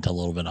comment a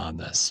little bit on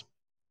this.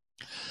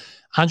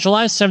 On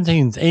July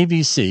 17th,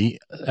 ABC,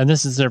 and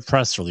this is their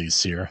press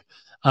release here,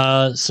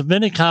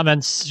 submitted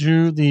comments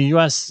to the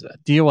U.S.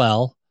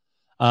 DOL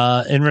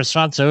in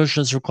response to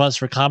OSHA's request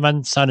for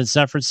comments on its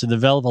efforts to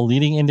develop a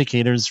leading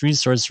indicators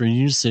resource for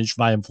usage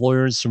by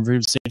employers to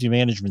improve safety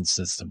management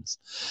systems.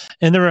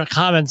 In their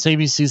comments,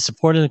 ABC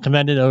supported and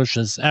commended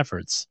OSHA's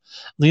efforts.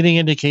 Leading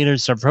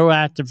indicators are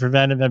proactive,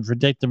 preventive, and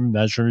predictive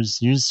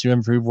measures used to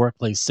improve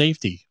workplace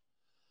safety.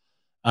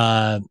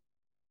 And,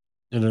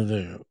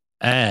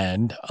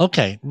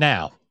 okay,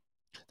 now,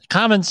 the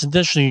comments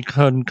additionally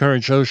could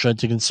encourage OSHA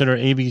to consider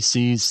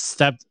ABC's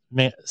STEP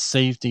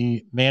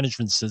safety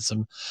management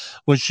system,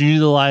 which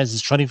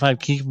utilizes 25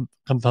 key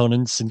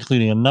components,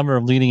 including a number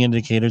of leading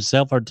indicators to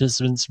help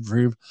participants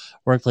improve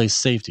workplace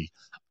safety.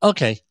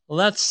 Okay,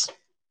 let's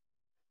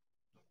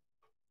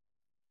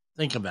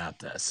think about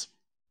this.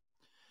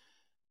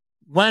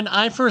 When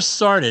I first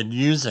started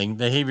using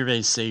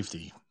behavior-based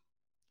safety,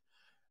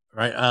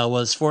 right,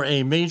 was for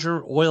a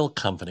major oil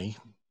company,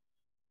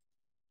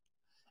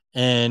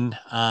 and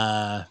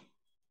that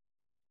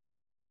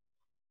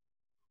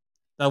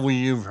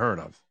you've heard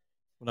of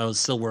when I was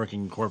still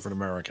working in corporate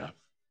America.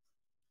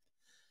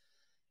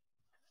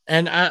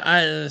 And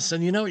I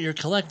said, you're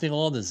collecting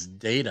all this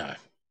data,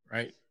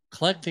 right?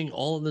 Collecting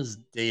all of this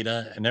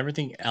data and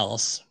everything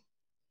else.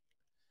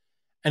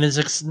 And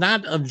it's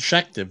not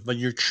objective, but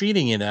you're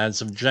treating it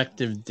as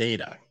objective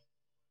data.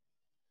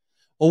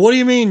 Well, what do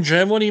you mean,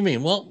 Jim? What do you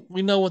mean? Well,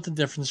 we know what the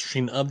difference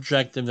between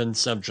objective and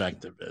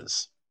subjective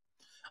is.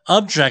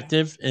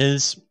 Objective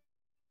is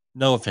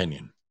no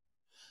opinion.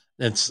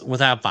 It's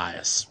without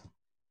bias.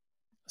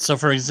 So,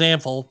 for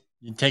example,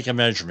 you take a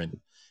measurement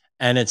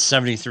and it's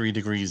 73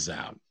 degrees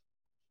out.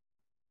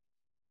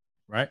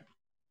 Right?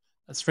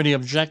 That's pretty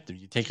objective.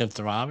 You take a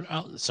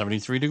thermometer,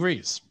 73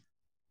 degrees.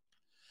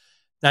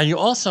 Now, you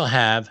also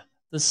have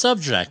the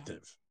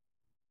subjective,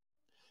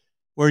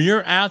 where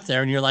you're out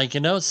there and you're like,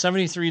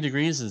 73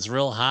 degrees is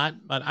real hot,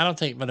 but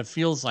it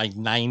feels like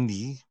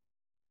 90.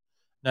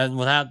 Then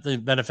without the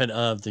benefit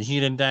of the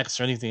heat index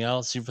or anything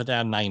else, you put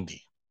down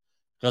 90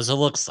 because it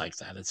looks like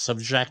that. It's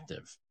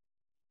subjective.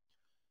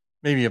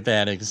 Maybe a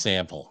bad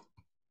example.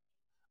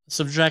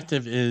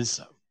 Subjective is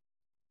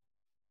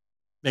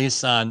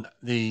based on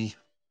the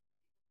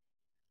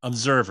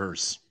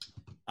observer's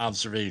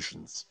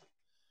observations,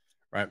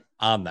 right,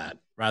 on that,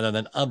 rather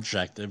than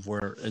objective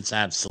where it's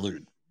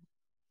absolute.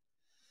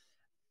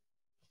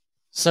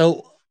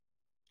 So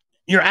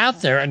you're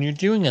out there and you're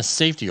doing a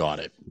safety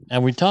audit.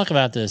 And we talk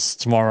about this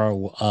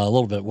tomorrow a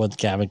little bit with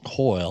Gavin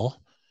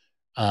Coyle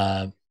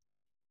on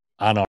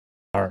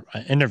our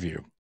interview.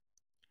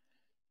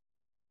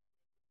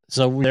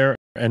 So we're there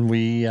and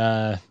we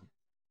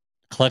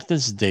collect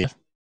this data.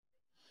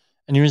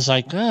 And he was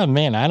like, oh,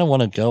 man, I don't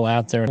want to go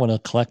out there. I want to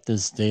collect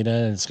this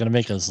data. It's going to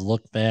make us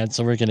look bad,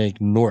 so we're going to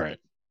ignore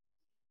it.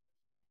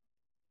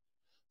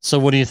 So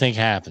what do you think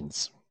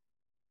happens?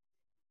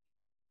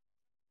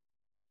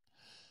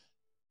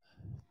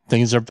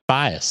 Things are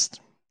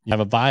biased. You have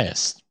a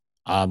bias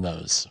on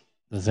those.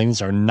 The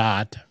things are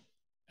not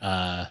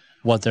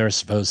what they're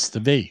supposed to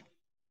be.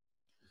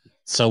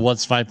 So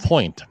what's my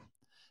point?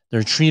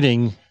 They're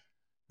treating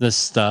this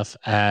stuff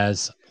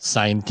as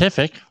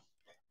scientific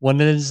when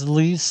it is the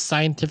least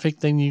scientific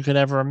thing you could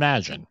ever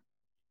imagine.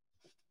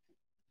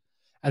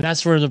 And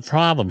that's where the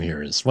problem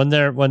here is. When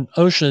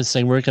OSHA is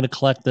saying we're going to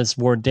collect this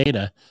more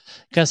data,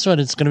 guess what?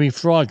 It's going to be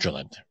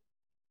fraudulent.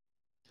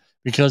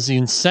 Because the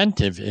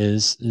incentive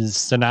is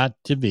not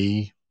to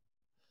be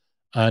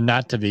completely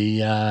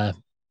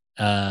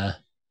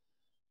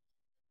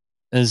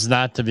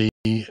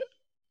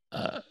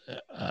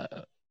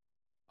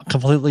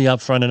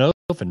upfront and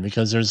open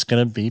because there's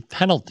going to be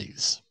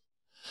penalties.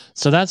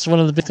 So that's one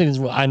of the big things.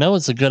 I know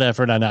it's a good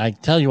effort, and I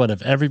tell you what,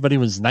 if everybody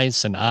was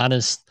nice and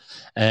honest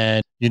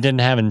and you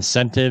didn't have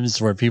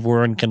incentives where people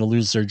weren't going to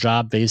lose their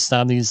job based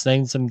on these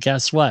things, then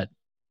guess what?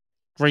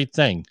 Great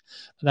thing.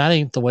 But that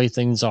ain't the way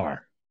things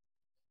are.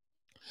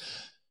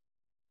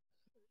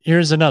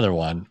 Here's another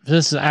one.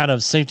 This is out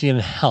of Safety and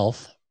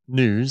Health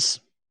News,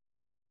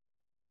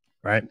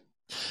 right?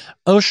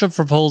 OSHA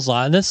proposal,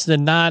 and this did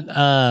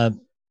not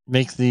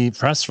make the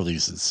press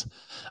releases.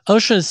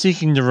 OSHA is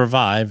seeking to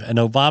revive an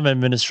Obama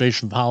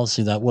administration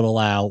policy that would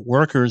allow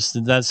workers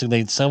to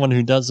designate someone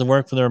who does the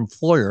work for their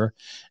employer,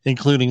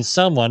 including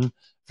someone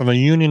from a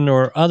union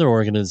or other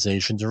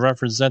organization, to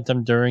represent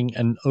them during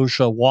an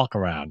OSHA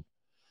walk-around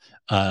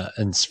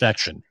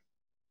inspection.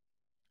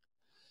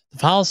 The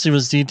policy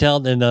was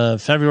detailed in a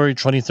February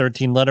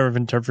 2013 letter of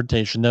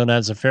interpretation known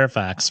as a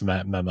Fairfax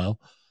memo.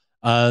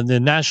 The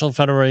National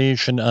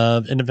Federation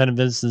of Independent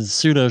Business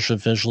sued OSHA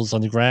officials on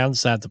the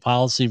grounds that the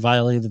policy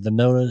violated the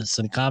notice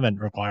and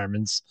comment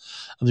requirements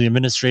of the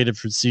Administrative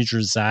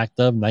Procedures Act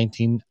of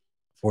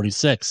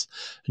 1946.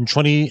 In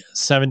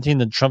 2017,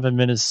 the Trump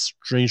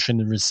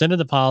administration rescinded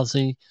the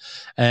policy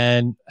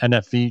and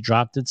NFB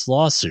dropped its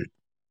lawsuit.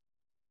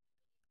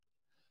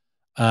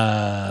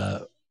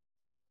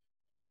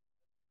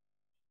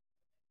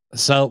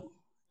 So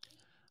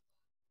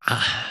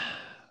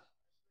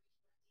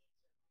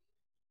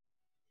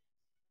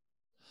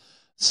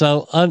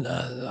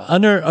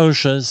under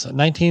OSHA's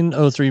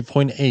 1903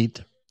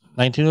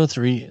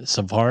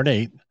 subpart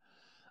 8,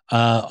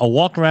 a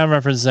walk-around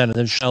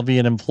representative shall be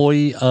an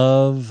employee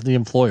of the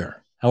employer.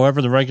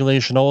 However, the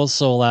regulation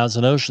also allows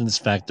an OSHA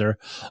inspector,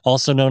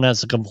 also known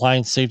as a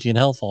compliance, safety, and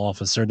health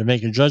officer, to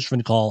make a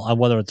judgment call on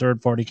whether a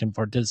third party can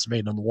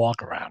participate in the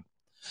walk-around.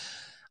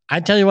 I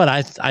tell you what,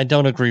 I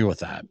don't agree with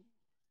that.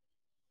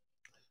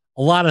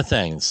 A lot of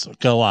things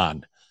go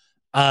on.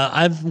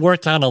 I've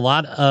worked on a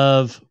lot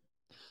of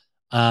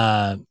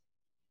right,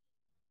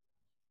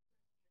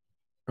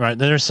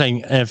 they're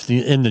saying if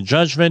in the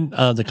judgment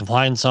of the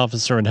compliance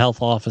officer and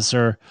health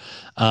officer,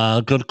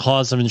 good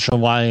cause have been shown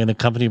why an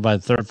accompanied by a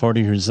third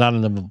party who's not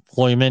in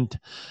employment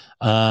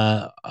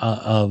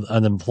of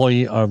an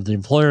employee of the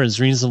employer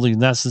is reasonably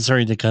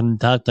necessary to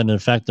conduct an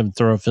effective,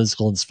 thorough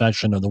physical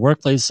inspection of the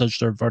workplace. Such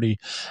third party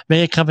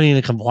may accompany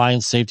the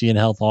compliance, safety, and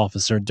health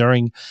officer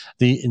during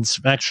the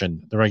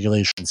inspection, the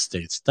regulation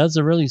states. Does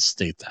it really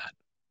state that?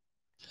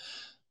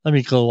 Let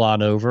me go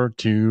on over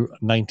to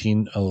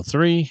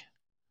 1903.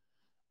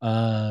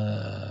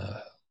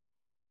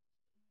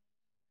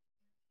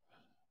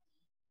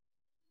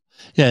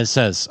 It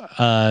says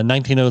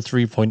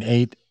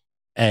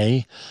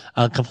 1903.8A,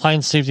 a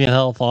compliance, safety, and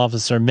health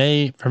officer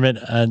may permit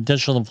an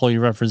additional employee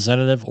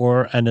representative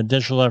or an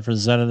additional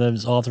representative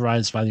is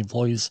authorized by the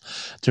employees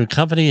to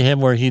accompany him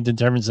where he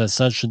determines that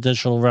such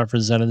additional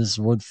representatives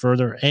would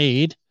further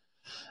aid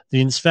the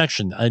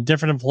inspection. A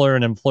different employer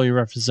and employee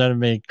representative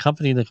may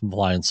accompany the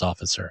compliance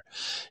officer.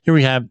 Here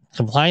we have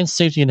compliance,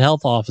 safety, and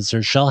health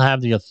officer shall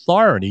have the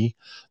authority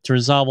to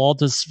resolve all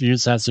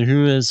disputes as to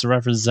who is the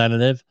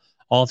representative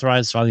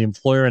authorized by the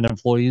employer and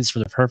employees for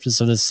the purpose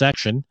of this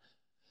section.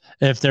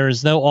 If there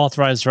is no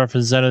authorized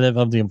representative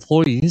of the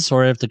employees,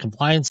 or if the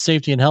compliance,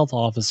 safety, and health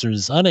officer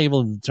is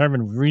unable to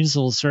determine with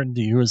reasonable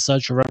certainty who is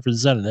such a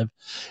representative,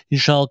 he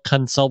shall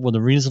consult with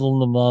a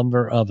reasonable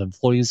number of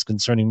employees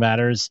concerning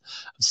matters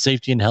of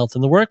safety and health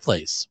in the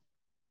workplace.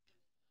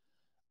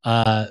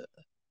 Here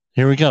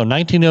we go,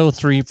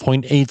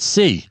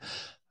 1903.8C.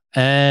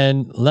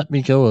 And let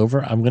me go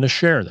over, I'm going to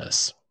share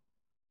this.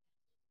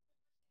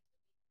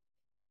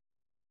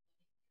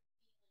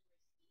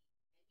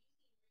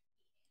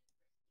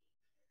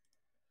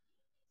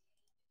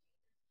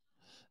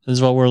 This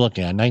is what we're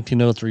looking at,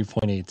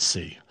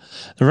 1903.8C.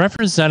 The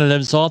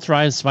representatives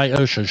authorized by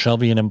OSHA shall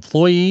be an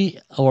employee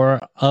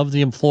or of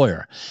the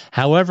employer.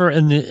 However,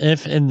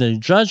 if in the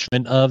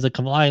judgment of the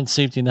compliance,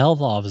 safety, and health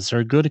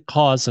officer, good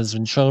cause has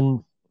been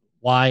shown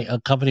why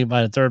accompanied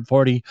by a third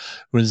party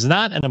who is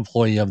not an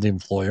employee of the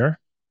employer,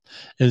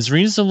 it is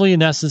reasonably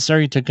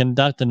necessary to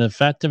conduct an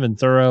effective and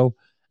thorough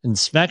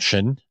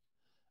inspection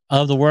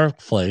of the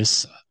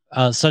workplace.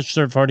 Such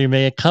third party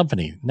may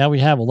accompany. Now we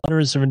have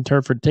letters of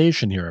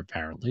interpretation here,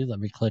 apparently. Let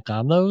me click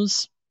on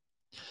those.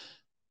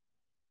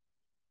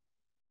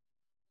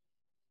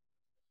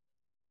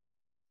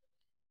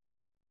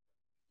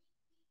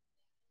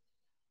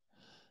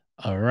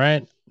 All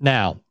right.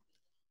 Now,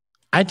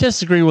 I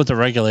disagree with the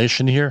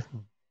regulation here.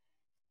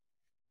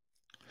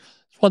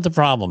 What the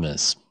problem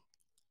is,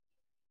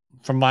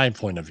 from my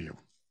point of view.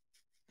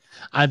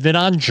 I've been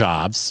on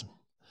jobs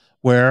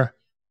where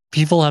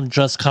people have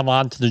just come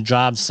onto the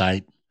job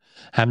site,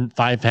 have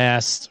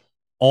bypassed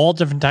all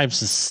different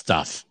types of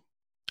stuff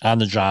on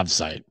the job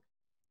site,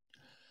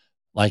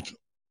 like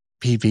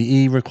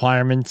PPE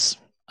requirements,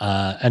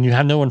 and you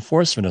have no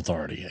enforcement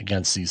authority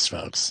against these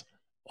folks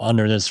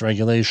under this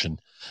regulation.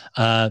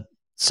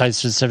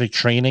 Site-specific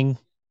training,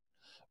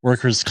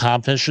 workers'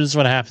 comp issues,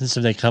 what happens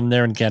if they come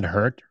there and get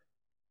hurt?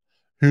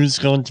 Who's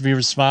going to be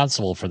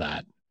responsible for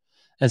that?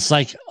 It's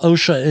like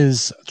OSHA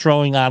is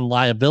throwing on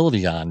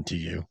liability onto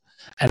you.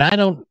 And I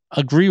don't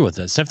agree with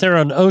this. If they're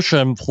an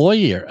OSHA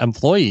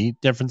employee,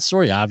 different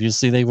story.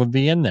 Obviously, they would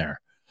be in there.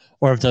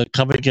 Or if the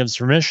company gives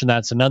permission,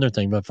 that's another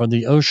thing. But for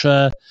the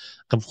OSHA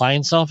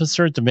compliance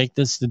officer to make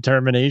this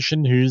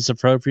determination who's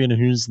appropriate and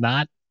who's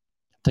not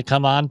to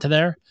come on to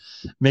there,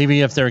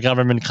 maybe if they're a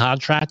government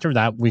contractor,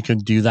 that we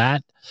could do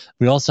that.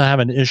 We also have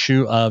an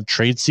issue of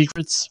trade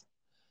secrets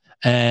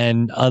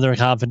and other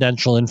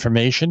confidential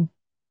information.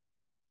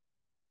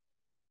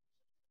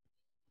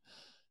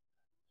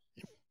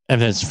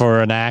 If it's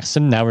for an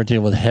accident, now we're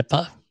dealing with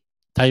HIPAA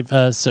type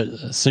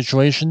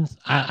situation.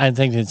 I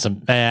think it's a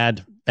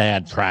bad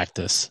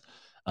practice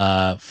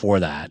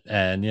for that.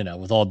 And, you know,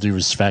 with all due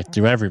respect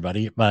to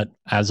everybody, but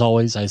as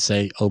always, I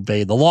say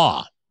obey the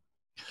law,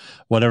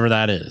 whatever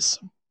that is.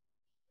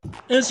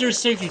 Is your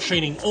safety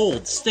training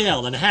old,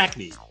 stale, and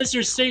hackneyed? Is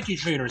your safety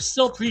trainer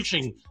still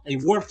preaching a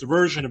warped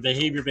version of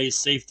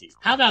behavior-based safety?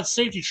 How about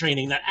safety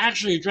training that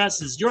actually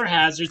addresses your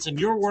hazards in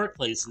your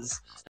workplaces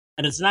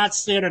and it's not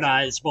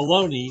standardized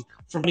baloney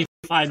from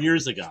 25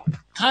 years ago?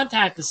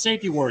 Contact the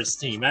Safety Wars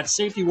team at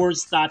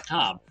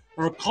safetywars.com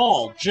or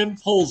call Jim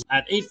Poles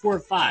at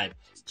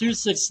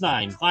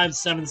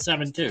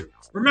 845-269-5772.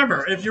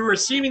 Remember, if you're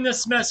receiving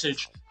this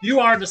message, you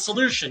are the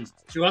solution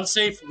to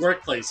unsafe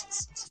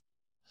workplaces.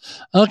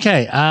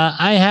 Okay,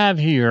 I have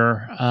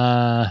here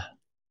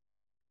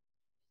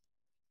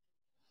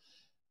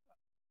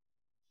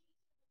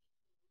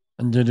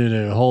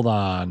hold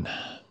on.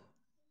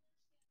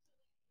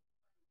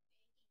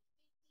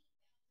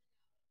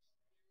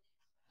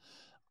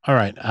 All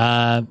right.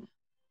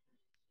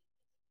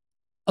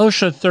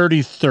 OSHA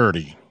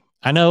 3030.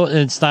 I know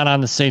it's not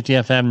on the Safety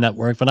FM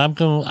network, but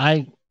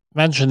I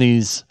mentioned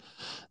this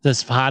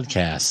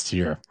podcast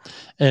here.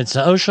 It's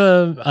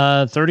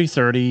OSHA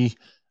 3030.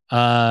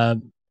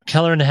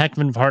 Keller and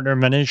Heckman partner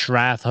Manish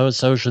Rath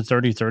hosts OSHA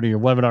 3030, a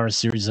webinar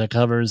series that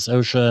covers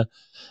OSHA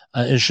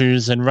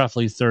issues in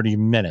roughly 30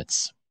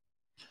 minutes.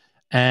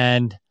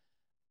 And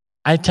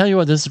I tell you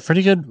what, this is a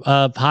pretty good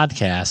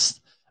podcast,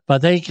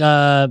 but they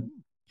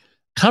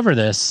cover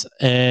this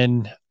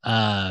in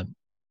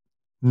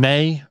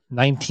May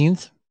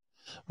 19th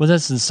with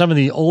us in some of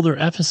the older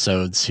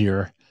episodes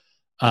here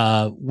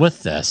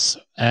with this,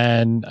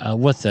 and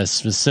with this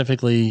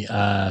specifically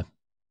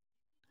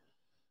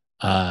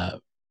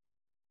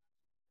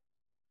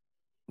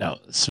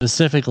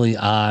specifically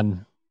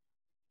on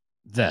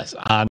this,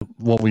 on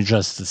what we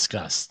just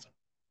discussed.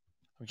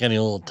 I'm getting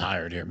a little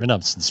tired here. Been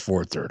up since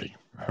 4:30.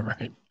 All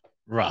right.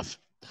 Rough.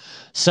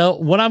 So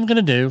what I'm going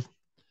to do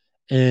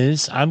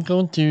is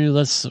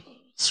let's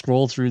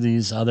scroll through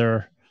these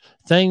other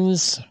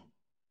things.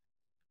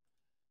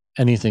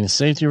 Anything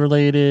safety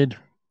related.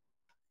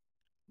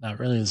 Not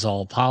really. It's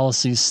all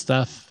policy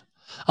stuff.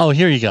 Oh,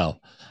 here you go.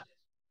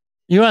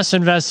 U.S.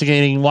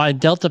 investigating why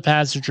Delta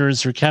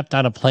passengers were kept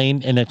on a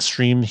plane in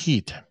extreme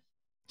heat.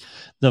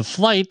 The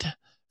flight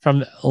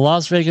from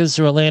Las Vegas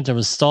to Atlanta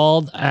was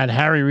stalled at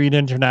Harry Reid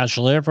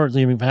International Airport,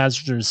 leaving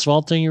passengers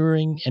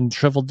sweltering in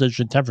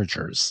triple-digit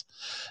temperatures.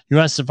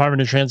 U.S.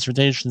 Department of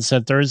Transportation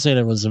said Thursday that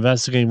it was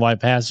investigating why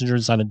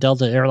passengers on a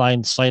Delta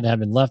Airlines flight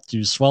had been left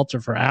to swelter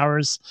for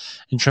hours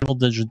in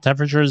triple-digit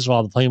temperatures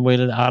while the plane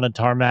waited on a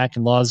tarmac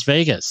in Las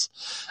Vegas.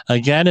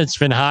 Again, it's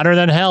been hotter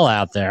than hell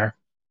out there.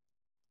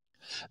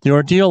 The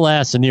ordeal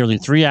lasted nearly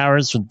 3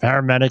 hours, with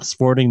paramedics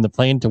boarding the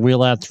plane to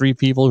wheel out 3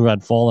 people who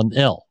had fallen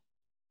ill.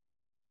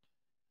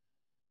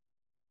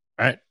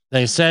 All right.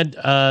 They said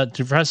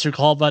to press your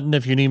call button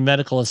if you need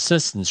medical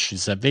assistance, she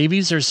said.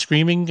 Babies are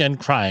screaming and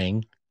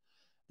crying.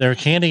 They're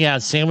handing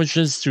out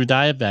sandwiches through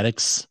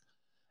diabetics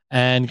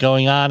and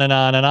going on and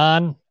on and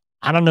on.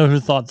 I don't know who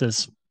thought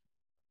this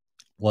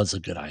was a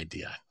good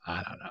idea.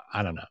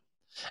 I don't know.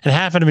 It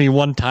happened to me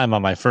one time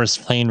on my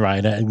first plane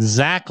ride,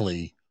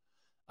 exactly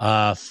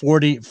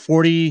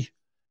 40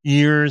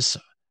 years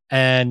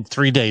and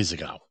 3 days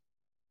ago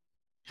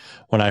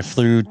when I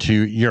flew to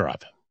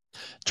Europe.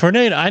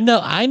 Tornado,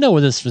 I know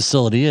where this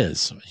facility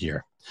is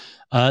here.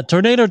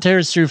 Tornado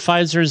tears through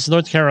Pfizer's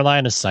North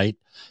Carolina site,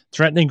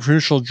 threatening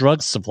crucial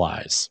drug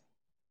supplies.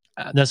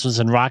 This was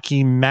in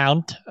Rocky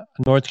Mount,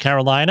 North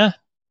Carolina.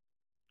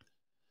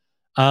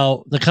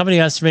 The company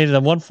estimated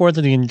that 1/4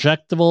 of the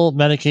injectable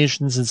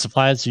medications and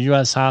supplies to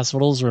U.S.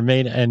 hospitals were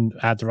made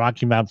at the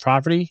Rocky Mount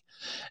property,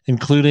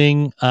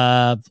 including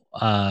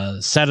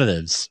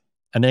sedatives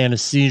and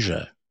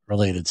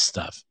anesthesia-related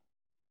stuff.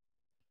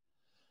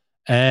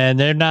 And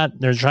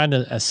they're trying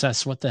to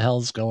assess what the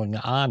hell's going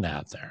on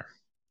out there.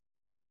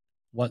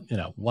 What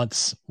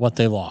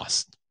they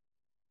lost.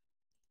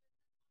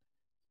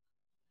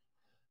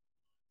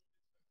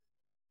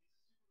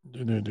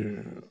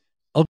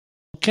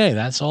 Okay,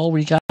 that's all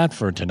we got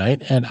for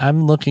tonight. And I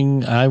will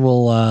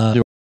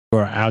do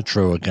our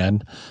outro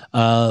again.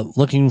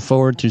 Looking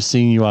forward to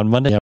seeing you on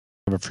Monday. I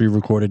have a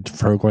pre-recorded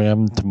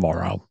program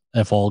tomorrow,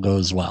 if all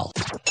goes well.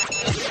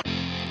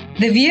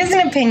 The views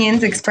and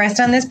opinions expressed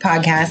on this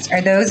podcast are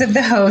those of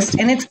the host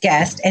and its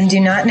guest and do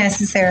not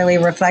necessarily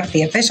reflect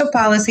the official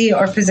policy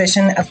or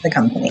position of the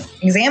company.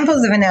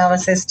 Examples of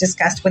analysis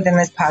discussed within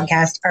this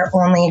podcast are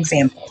only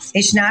examples.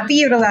 They should not be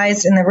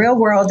utilized in the real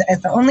world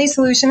as the only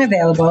solution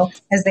available,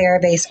 as they are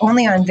based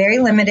only on very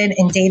limited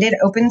and dated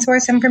open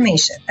source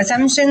information.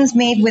 Assumptions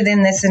made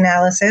within this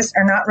analysis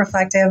are not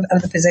reflective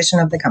of the position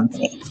of the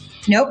company.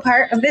 No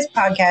part of this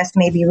podcast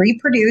may be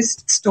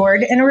reproduced,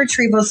 stored in a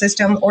retrieval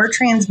system, or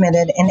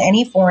transmitted in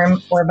any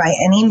form or by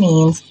any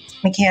means,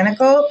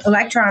 mechanical,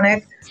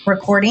 electronic,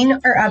 recording,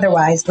 or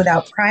otherwise,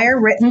 without prior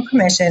written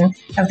permission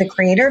of the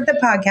creator of the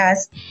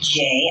podcast,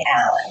 Jay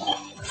Allen.